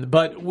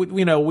 But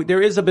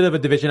there is a bit of a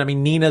division. I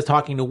mean, Nina's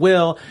talking to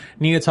Will.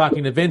 Nina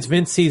talking to Vince.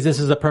 Vince sees this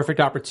as a perfect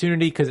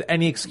opportunity because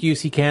any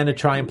excuse he can to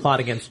try and plot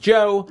against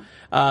Joe,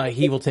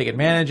 he will take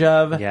advantage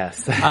of.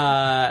 Yes.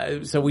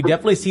 So we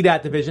definitely see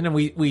that division, and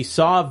we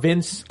saw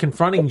Vince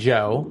confronting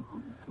Joe.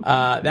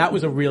 That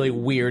was a really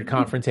weird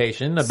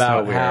confrontation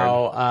about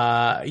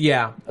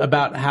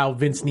about how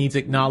Vince needs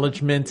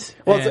acknowledgement.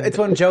 Well, it's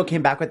when Joe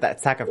came back with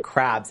that sack of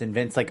crabs, and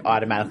Vince like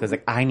automatically was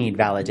like, "I need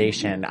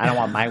validation. I don't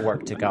want my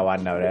work to go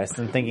unnoticed."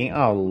 And thinking,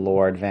 "Oh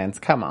Lord, Vince,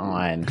 come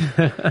on."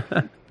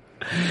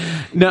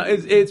 No,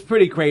 it's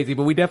pretty crazy,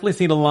 but we definitely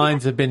see the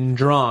lines have been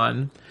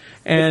drawn.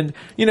 And,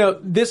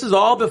 this is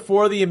all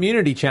before the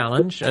immunity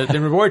challenge, the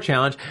reward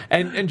challenge.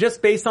 And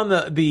just based on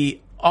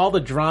all the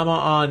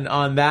drama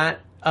on that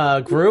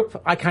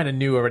group, I kind of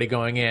knew already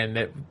going in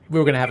that we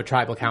were going to have a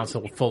tribal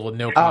council full of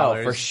no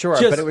callers. Oh, for sure.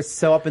 But it was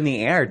so up in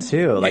the air,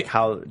 too, like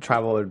how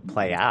tribal would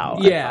play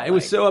out. Yeah, it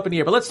was so up in the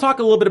air. But let's talk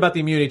a little bit about the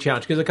immunity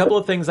challenge, because a couple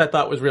of things I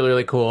thought was really,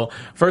 really cool.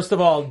 First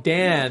of all,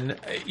 Dan,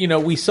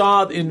 we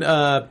saw in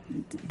the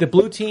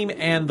blue team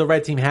and the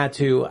red team had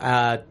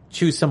to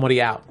choose somebody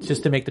out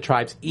just to make the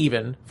tribes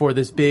even for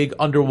this big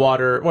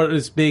underwater, or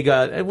this big,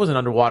 it wasn't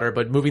underwater,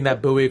 but moving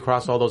that buoy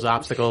across all those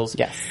obstacles.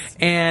 Yes.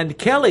 And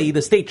Kelly,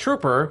 the state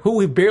trooper, who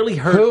we've barely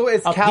heard Who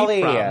is a peep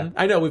Kelly? from.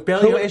 I know, we've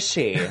barely Who heard. is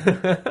she?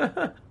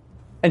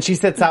 And she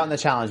sits out in the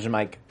challenge. I'm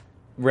like,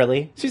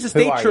 really? She's a Who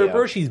state are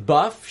trooper. you? She's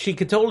buff. She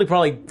could totally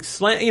probably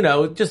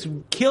just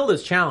kill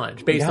this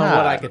challenge based on Yeah.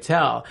 what I could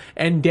tell.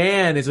 And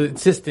Dan is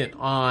insistent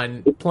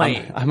on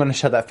playing. I'm going to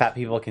show that fat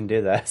people can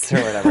do this, or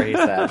whatever he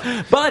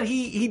said. But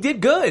he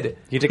did good.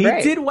 You did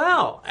great. He did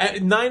well.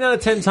 9 out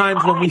of 10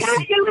 times when we Gosh,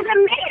 see. it was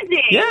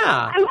amazing.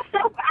 Yeah. I was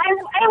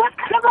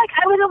kind of like,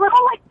 I was a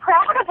little like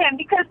proud of him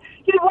because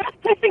he was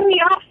pissing me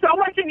off so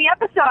much in the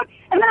episode.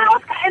 And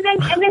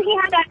then he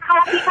had that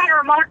cocky kind of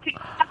remark to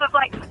us of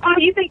like, oh,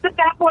 you think the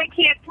fat boy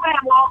can't swim?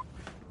 Well,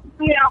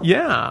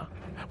 Yeah.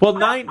 Well,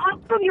 9. I'll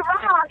prove you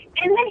wrong.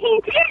 And then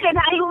he did. And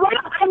I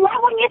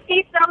love when you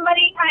see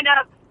somebody kind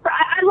of,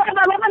 I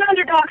love an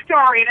underdog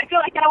story. And I feel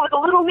like that was a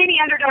little mini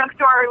underdog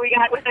story we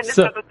got within this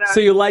episode. So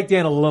you like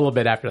Dan a little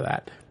bit after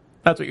that.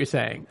 That's what you're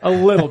saying. A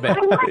little bit. I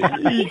don't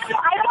need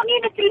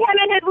to see him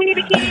in his weenie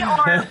bikini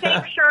or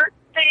fake shirt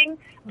thing,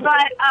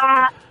 but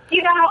I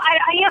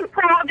am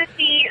proud to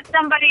see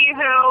somebody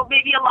who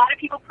maybe a lot of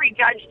people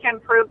prejudged him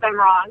prove them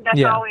wrong.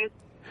 That's always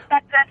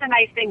that's a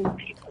nice thing.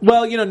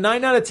 Well,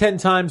 9 out of 10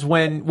 times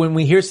when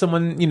we hear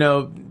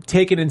someone,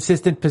 take an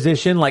insistent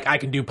position, like I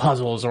can do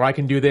puzzles or I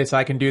can do this,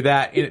 I can do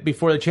that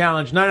before the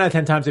challenge, 9 out of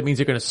 10 times it means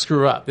you're going to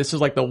screw up. This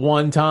is like the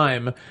one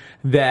time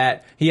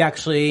that he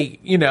actually,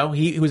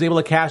 he was able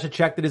to cash a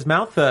check that his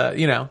mouth,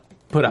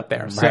 put up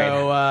there. Right.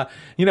 So,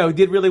 he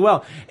did really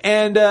well.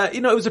 And,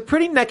 it was a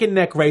pretty neck and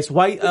neck race.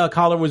 White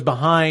Collar was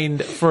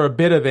behind for a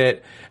bit of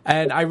it.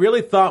 And I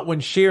really thought when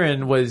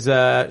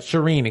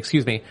Shireen,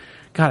 excuse me.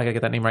 God, I gotta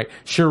get that name right.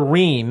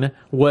 Shireen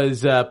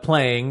was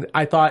playing.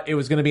 I thought it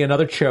was going to be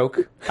another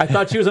choke. I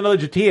thought she was another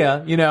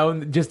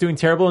Jatia, just doing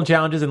terrible in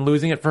challenges and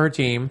losing it for her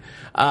team.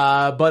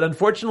 But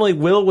unfortunately,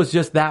 Will was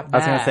just that bad. I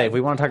was going to say, if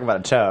we want to talk about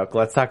a choke,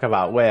 let's talk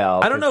about Will.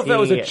 I don't know if that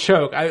was a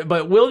choke,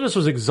 but Will just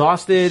was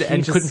exhausted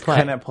and couldn't play.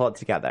 Couldn't pull it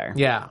together.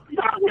 Yeah.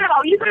 No,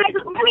 you guys,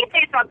 let me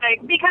say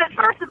something. Because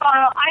first of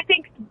all, I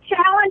think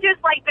challenges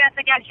like this,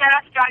 again, shout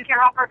out to John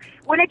Kierhofer,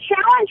 when a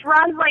challenge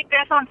runs like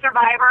this on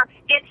Survivor,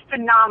 it's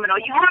phenomenal.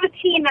 You have a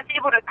team that's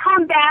able to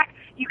come back.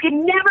 You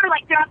can never,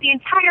 throughout the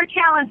entire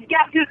challenge,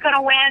 guess who's going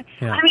to win.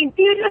 Yeah. I mean,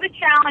 these are the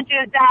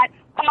challenges that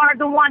are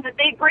the ones that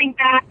they bring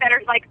back that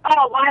are like,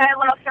 oh, why I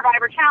love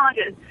Survivor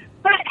challenges.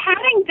 But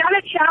having done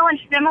a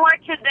challenge similar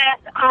to this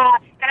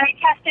that I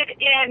tested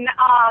in,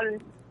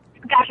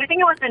 I think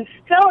it was in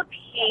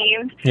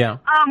Philippines, where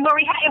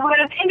it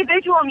was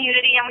individual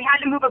immunity and we had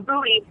to move a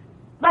buoy.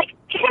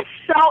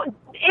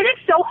 It is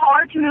so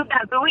hard to move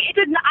that buoy.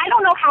 I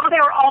don't know how they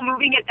were all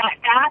moving it that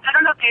fast. I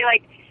don't know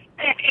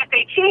if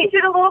they changed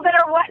it a little bit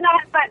or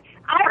whatnot, but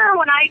I remember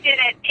when I did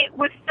it, it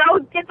was so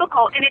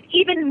difficult, and it's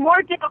even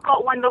more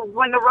difficult when the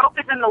rope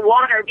is in the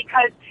water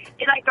because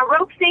the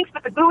rope sinks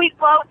but the buoy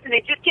floats, and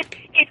it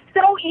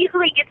so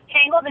easily gets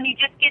tangled and you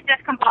just get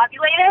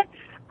discombobulated.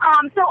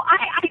 So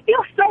I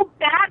feel so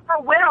bad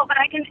for Will, but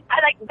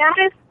that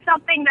is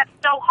something that's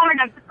so hard.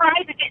 I'm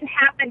surprised it didn't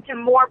happen to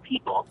more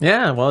people.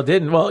 Yeah, well, it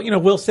didn't. Well,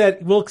 Will said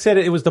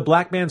it was the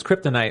black man's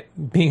kryptonite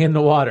being in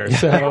the water.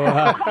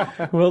 So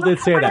Will did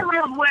say that.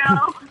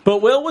 Will.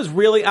 But Will was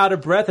really out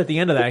of breath at the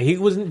end of that. He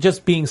wasn't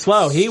just being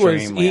slow.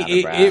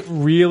 It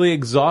really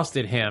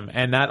exhausted him,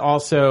 and that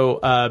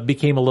also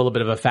became a little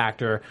bit of a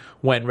factor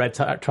when Red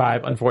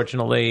Tribe,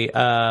 unfortunately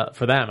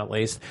for them at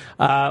least,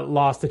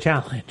 lost the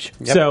challenge.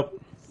 Yep.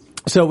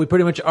 So we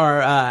pretty much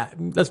are,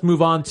 let's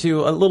move on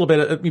to a little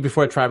bit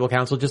before tribal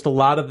council, just a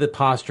lot of the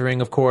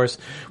posturing, of course.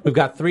 We've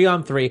got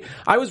 3-on-3.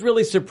 I was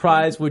really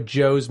surprised with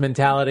Joe's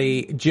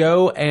mentality.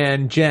 Joe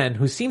and Jen,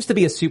 who seems to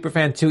be a super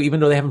fan too, even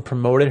though they haven't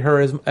promoted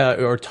her as,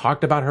 or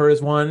talked about her as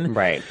one.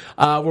 Right.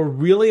 Were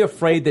really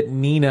afraid that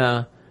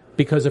Nina,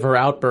 because of her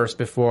outburst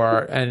before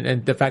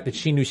and the fact that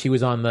she knew she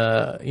was on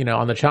the,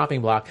 on the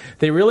chopping block,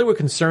 they really were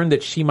concerned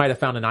that she might have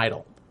found an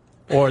idol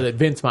or that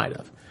Vince might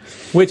have.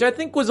 Which I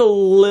think was a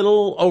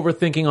little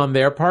overthinking on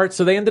their part.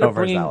 So they ended up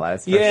bringing,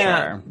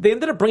 they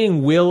ended up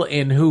bringing Will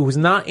in, who was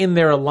not in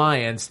their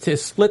alliance, to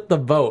split the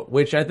vote,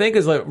 which I think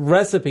is a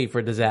recipe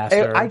for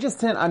disaster. I just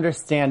didn't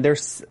understand.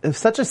 There's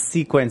such a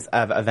sequence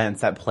of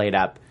events that played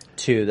up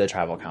to the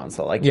tribal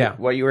council, like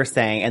what you were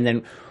saying, and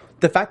then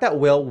the fact that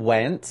Will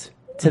went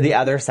to the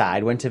other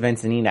side, went to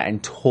Vince and Nina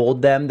and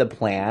told them the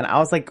plan. I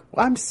was like,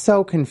 I'm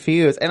so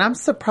confused. And I'm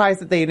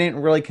surprised that they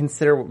didn't really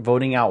consider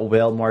voting out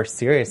Will more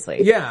seriously.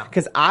 Yeah.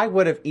 Because I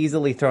would have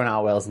easily thrown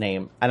out Will's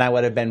name, and I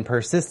would have been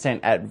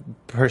persistent at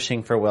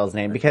pushing for Will's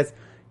name, because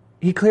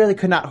he clearly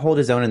could not hold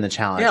his own in the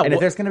challenge. Yeah, and if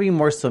there's going to be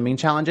more swimming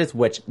challenges,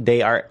 which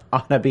they are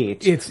on a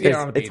beach,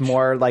 it's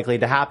more likely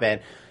to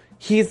happen.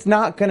 He's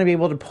not going to be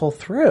able to pull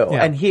through.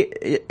 Yeah. And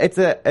it's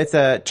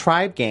a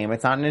tribe game.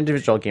 It's not an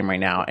individual game right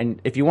now.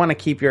 And if you want to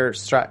keep your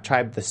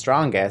tribe the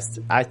strongest,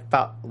 I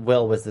thought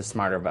Will was the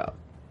smarter vote.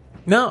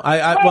 No,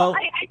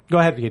 go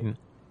ahead, Keaton.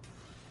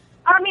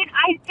 I mean,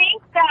 I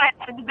think that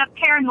the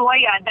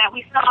paranoia that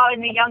we saw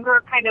in the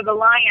younger kind of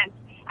alliance,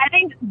 I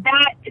think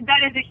that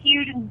is a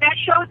huge, that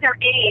shows their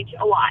age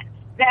a lot.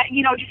 That,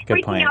 just Good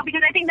freaking point. out,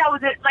 because I think that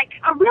was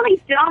a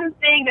really dumb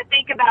thing to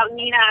think about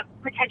Nina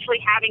potentially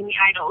having the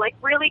idol. Like,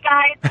 really,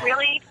 guys?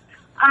 Really?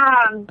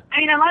 I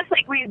mean, unless,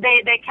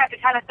 they kept a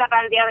ton of stuff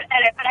out of the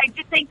edit, but I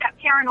just think that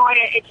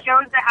paranoia, it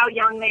shows how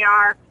young they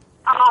are.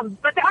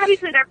 But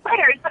obviously they're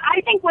players. But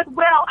I think with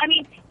Will, I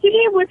mean,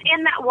 he was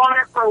in that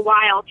water for a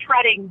while,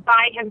 treading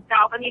by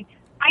himself. I mean,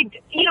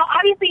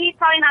 obviously he's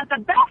probably not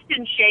the best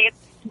in shape,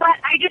 but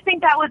I just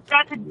think that was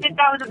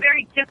a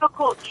very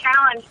difficult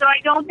challenge. So I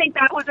don't think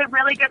that was a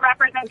really good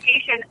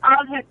representation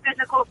of his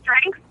physical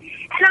strength.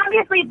 And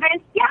obviously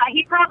Vince,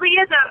 he probably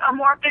is a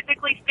more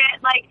physically fit,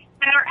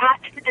 better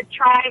asset to the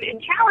tribe in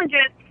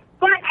challenges.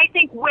 But I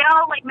think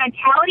Will,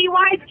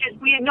 mentality-wise, which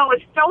is we know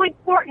is so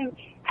important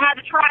as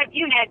a tribe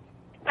unit,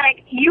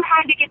 you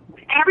had to get,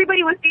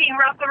 everybody was being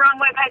rubbed the wrong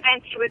way by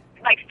Vince. He was,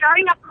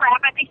 starting up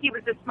crap. I think he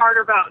was the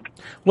smarter vote.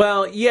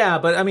 Well, yeah,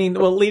 but I mean,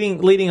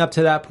 leading up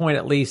to that point,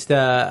 at least,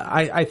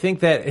 I think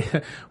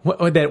that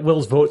that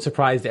Will's vote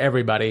surprised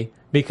everybody,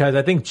 because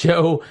I think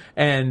Joe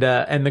and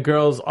the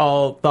girls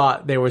all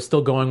thought they were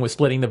still going with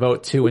splitting the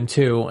vote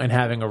 2-2 and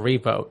having a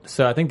revote.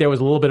 So I think there was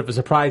a little bit of a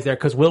surprise there,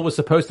 because Will was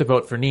supposed to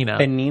vote for Nina.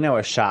 And Nina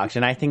was shocked,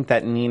 and I think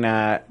that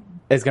Nina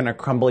is going to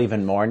crumble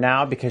even more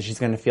now, because she's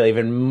going to feel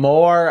even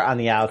more on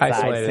the outside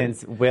isolated,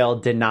 since Will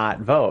did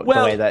not vote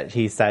the way that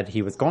he said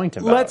he was going to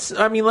vote.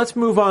 Let's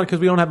move on, because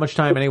we don't have much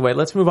time anyway.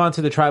 Let's move on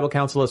to the tribal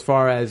council as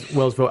far as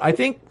Will's vote. I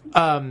think,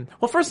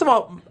 first of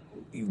all,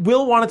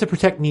 Will wanted to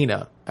protect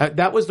Nina.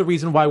 That was the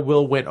reason why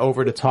Will went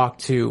over to talk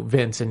to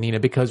Vince and Nina,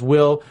 because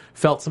Will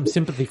felt some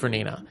sympathy for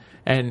Nina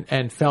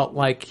and felt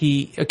like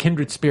a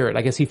kindred spirit.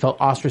 I guess he felt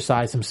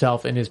ostracized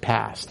himself in his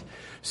past.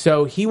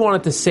 So he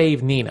wanted to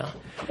save Nina.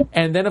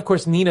 And then, of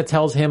course, Nina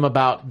tells him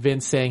about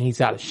Vince saying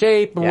he's out of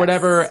shape or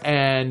whatever,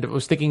 and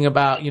was thinking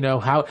about,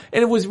 how,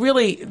 and it was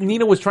really,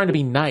 Nina was trying to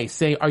be nice,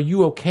 saying, are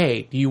you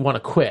okay? Do you want to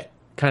quit?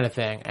 Kind of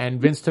thing. And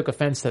Vince took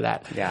offense to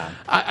that. Yeah.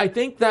 I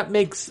think that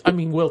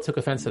Will took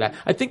offense to that.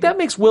 I think that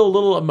makes Will a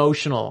little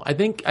emotional. I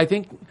don't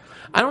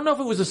know if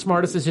it was the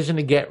smartest decision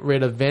to get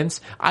rid of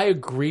Vince. I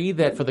agree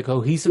that for the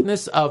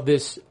cohesiveness of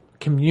this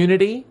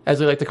community, as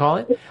we like to call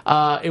it,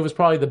 it was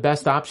probably the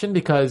best option,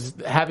 because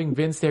having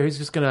Vince there, he's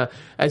just gonna,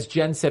 as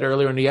Jen said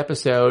earlier in the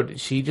episode,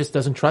 she just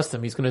doesn't trust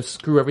him. He's gonna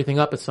screw everything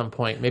up at some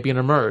point, maybe in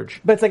a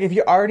merge. But it's if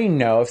you already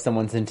know of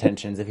someone's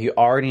intentions, if you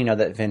already know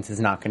that Vince is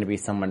not going to be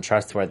someone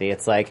trustworthy,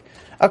 it's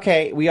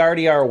okay, we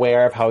already are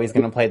aware of how he's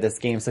going to play this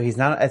game, so he's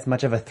not as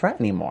much of a threat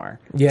anymore.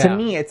 Yeah. To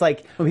me, it's when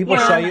people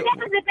show you...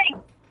 This is the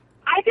thing.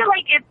 I feel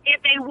like if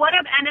they would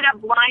have ended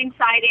up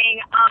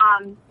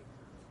blindsiding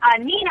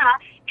Nina,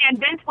 and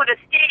Vince would have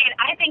stayed,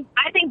 I think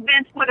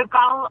Vince would have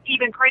gone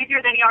even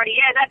crazier than he already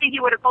is. I think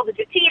he would have pulled the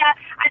Tia.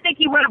 I think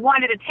he would have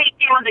wanted to take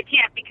down the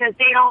camp because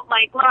they don't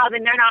like love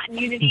and they're not in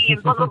unity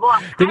and blah, blah,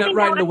 blah. They're I not think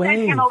riding that would have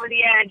sent him over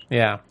the edge.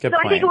 Yeah, good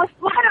point. point. I think it was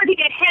smarter to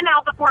get him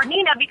out before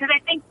Nina, because I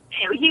think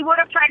he would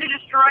have tried to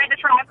destroy the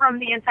tribe from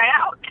the inside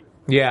out.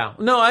 Yeah,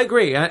 no, I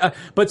agree.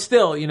 But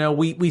still,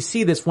 we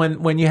see this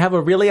when you have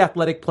a really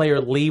athletic player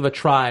leave a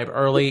tribe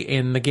early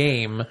in the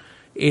game.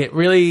 It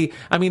really,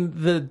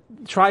 the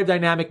tribe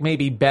dynamic may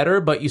be better,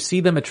 but you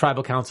see them at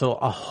tribal council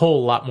a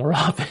whole lot more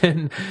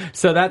often.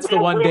 So that's the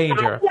one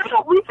danger.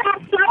 We saw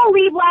So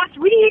leave last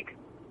week.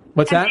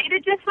 What's that? And they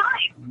did just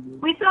fine.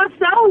 We saw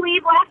So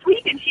leave last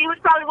week, and she was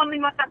probably one of the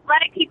most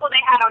athletic people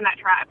they had on that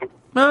tribe.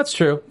 No, that's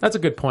true. That's a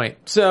good point.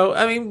 So,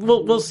 I mean,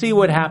 we'll see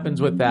what happens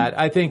with that.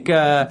 I think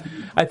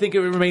it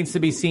remains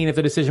to be seen if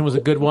the decision was a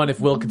good one, if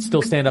Will could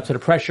still stand up to the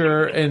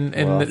pressure in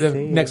the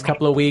next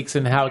couple of weeks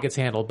and how it gets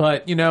handled.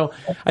 But,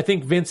 I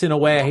think Vince, in a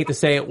way, I hate to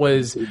say it,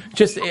 was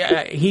just,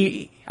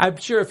 I'm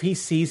sure if he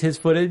sees his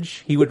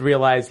footage, he would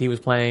realize he was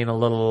playing a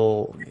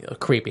little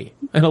creepy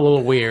and a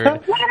little weird. I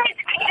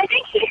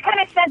think he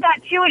kind of said that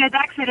too in his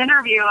exit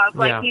interview of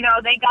they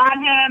got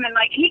him and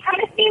he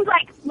kind of seemed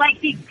like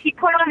he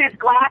put on his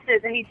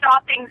glasses and he saw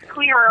things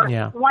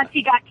clearer once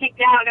he got kicked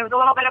out. It was a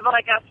little bit of a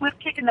swift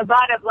kick in the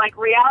butt of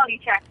reality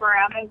check for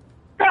him. And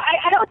so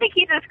I don't think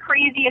he's as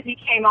crazy as he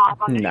came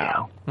off on the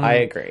show. I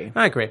agree.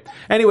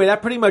 Anyway,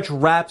 that pretty much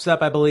wraps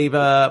up, I believe,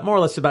 more or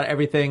less about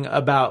everything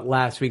about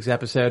last week's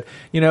episode.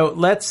 We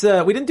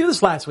didn't do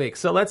this last week,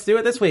 so let's do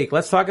it this week.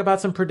 Let's talk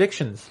about some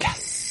predictions.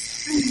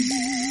 Yes.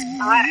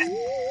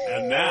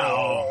 And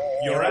now,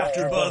 your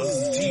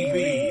AfterBuzz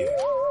TV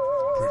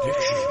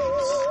predictions.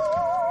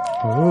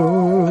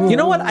 Ooh. You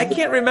know what? I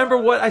can't remember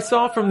what I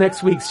saw from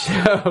next week's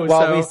show.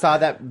 Well, we saw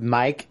that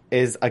Mike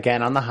is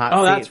again on the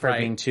hot seat for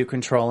being too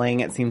controlling.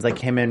 It seems like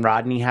him and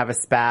Rodney have a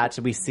spat.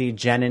 We see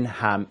Jen and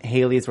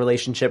Haley's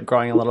relationship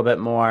growing a little bit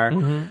more.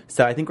 Mm-hmm.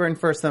 So I think we're in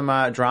for some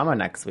drama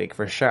next week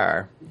for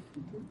sure.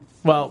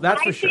 Well,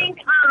 that's for sure. I think,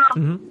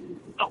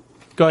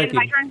 go ahead,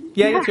 my turn?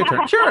 Yeah, it's your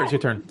turn. Sure, it's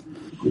your turn.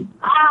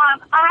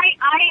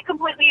 I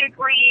completely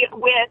agree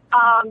with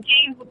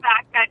James, the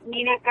fact that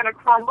Nina's going to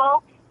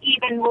crumble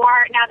even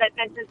more now that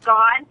Vince is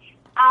gone.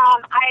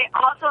 I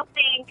also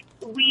think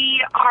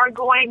we are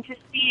going to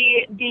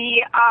see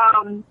the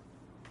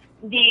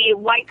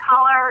white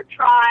collar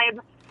tribe.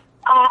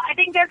 I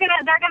think they're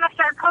gonna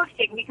start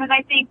coasting because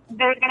I think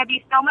there's going to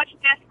be so much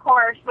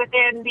discourse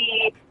within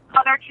the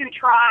other two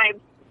tribes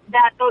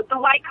that the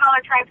white collar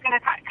tribe is going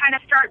to kind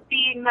of start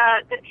being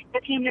the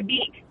team to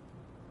beat,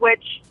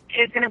 which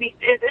is going to be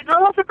it's a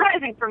little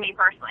surprising for me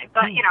personally,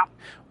 but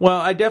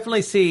Well, I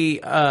definitely see.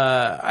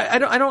 I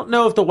don't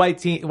know if the white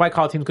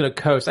collar team's going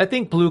to coast. I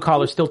think blue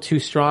collar is still too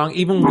strong,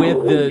 even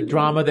with the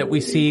drama that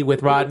we see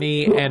with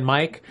Rodney and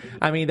Mike.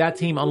 I mean, that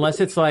team, unless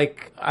it's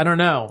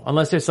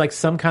unless there's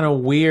some kind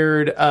of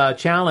weird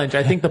challenge,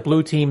 I think the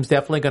blue team's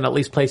definitely going to at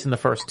least place in the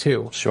first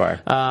two.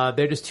 Sure.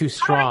 They're just too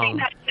strong. I think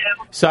that too.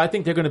 So I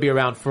think they're going to be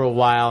around for a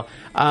while.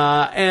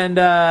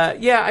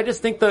 I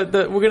just think that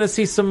we're going to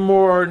see some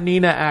more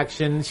Nina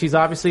action. She's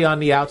obviously on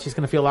the out. She's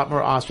going to feel a lot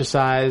more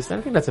ostracized.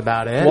 I think that's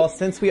about it. Well,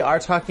 since we are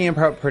talking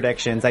about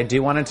predictions, I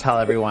do want to tell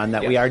everyone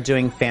that we are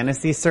doing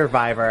Fantasy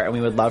Survivor, and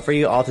we would love for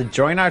you all to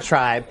join our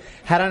tribe.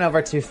 Head on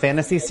over to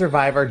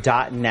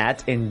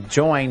fantasysurvivor.net and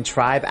join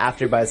Tribe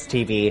AfterBuzz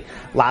TV.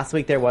 Last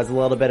week there was a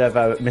little bit of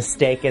a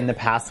mistake in the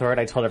password.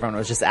 I told everyone it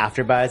was just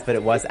AfterBuzz, but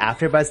it was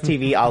AfterBuzz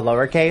TV, all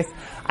lowercase.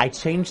 I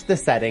changed the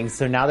settings,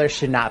 so now there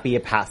should not be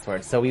a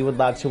password. So we would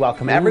love to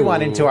welcome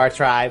everyone into our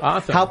tribe.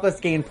 Awesome. Help us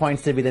gain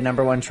points to be the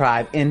number one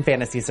tribe in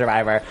Fantasy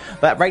Survivor.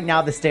 But right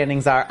now the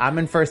standings are, I'm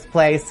in first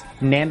place,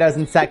 Nando's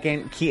in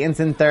second, Keaton's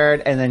in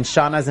third, and then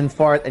Shauna's in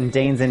fourth, and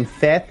Dane's in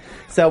fifth.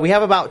 So we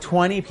have about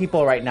 20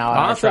 people right now on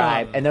our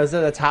tribe, and those are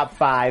the top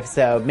 5.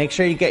 So make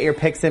sure you get your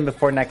picks in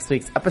before next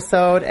week's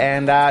episode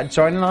and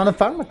join in on the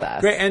fun with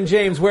us. Great. And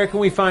James, where can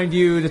we find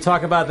you to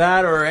talk about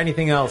that or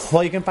anything else?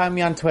 Well, you can find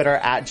me on Twitter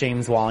at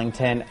James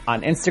Wallington,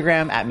 on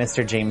Instagram at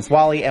Mr. James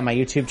Wally, and my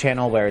YouTube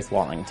channel, Where's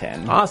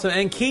Wallington. Awesome.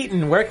 And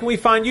Keaton, where can we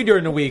find you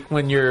during the week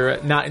when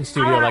you're not in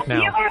studio like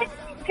now? You guys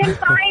can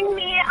find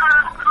me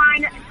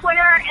on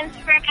Twitter,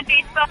 Instagram, and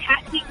Facebook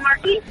at Keaton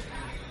Markey.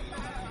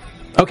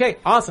 Okay,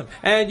 awesome.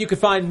 And you can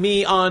find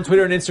me on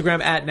Twitter and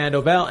Instagram at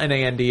Nandovel,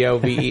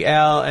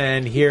 Nandovel,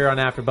 and here on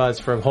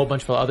AfterBuzz for a whole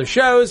bunch of other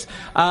shows.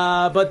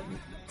 But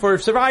for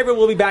Survivor,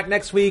 we'll be back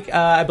next week,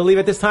 I believe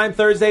at this time,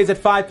 Thursdays at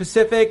 5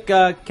 Pacific.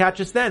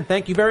 Catch us then.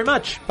 Thank you very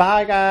much.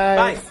 Bye,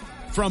 guys. Bye.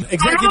 From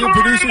executive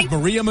producers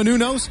Maria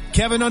Menounos,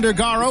 Kevin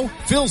Undergaro,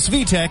 Phil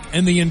Svitek,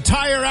 and the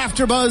entire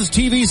AfterBuzz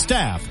TV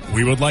staff,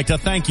 we would like to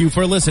thank you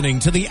for listening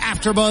to the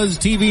AfterBuzz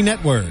TV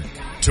network.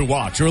 To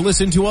watch or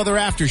listen to other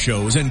after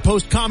shows and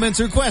post comments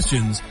or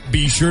questions,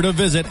 be sure to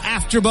visit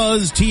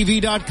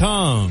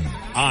AfterBuzzTV.com.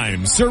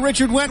 I'm Sir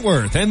Richard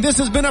Wentworth, and this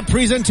has been a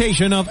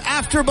presentation of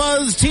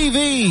AfterBuzz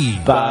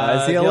TV.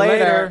 Buzz you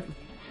later.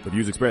 The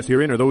views expressed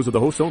herein are those of the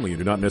hosts only and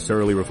do not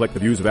necessarily reflect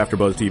the views of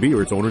AfterBuzz TV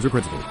or its owners or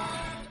principals.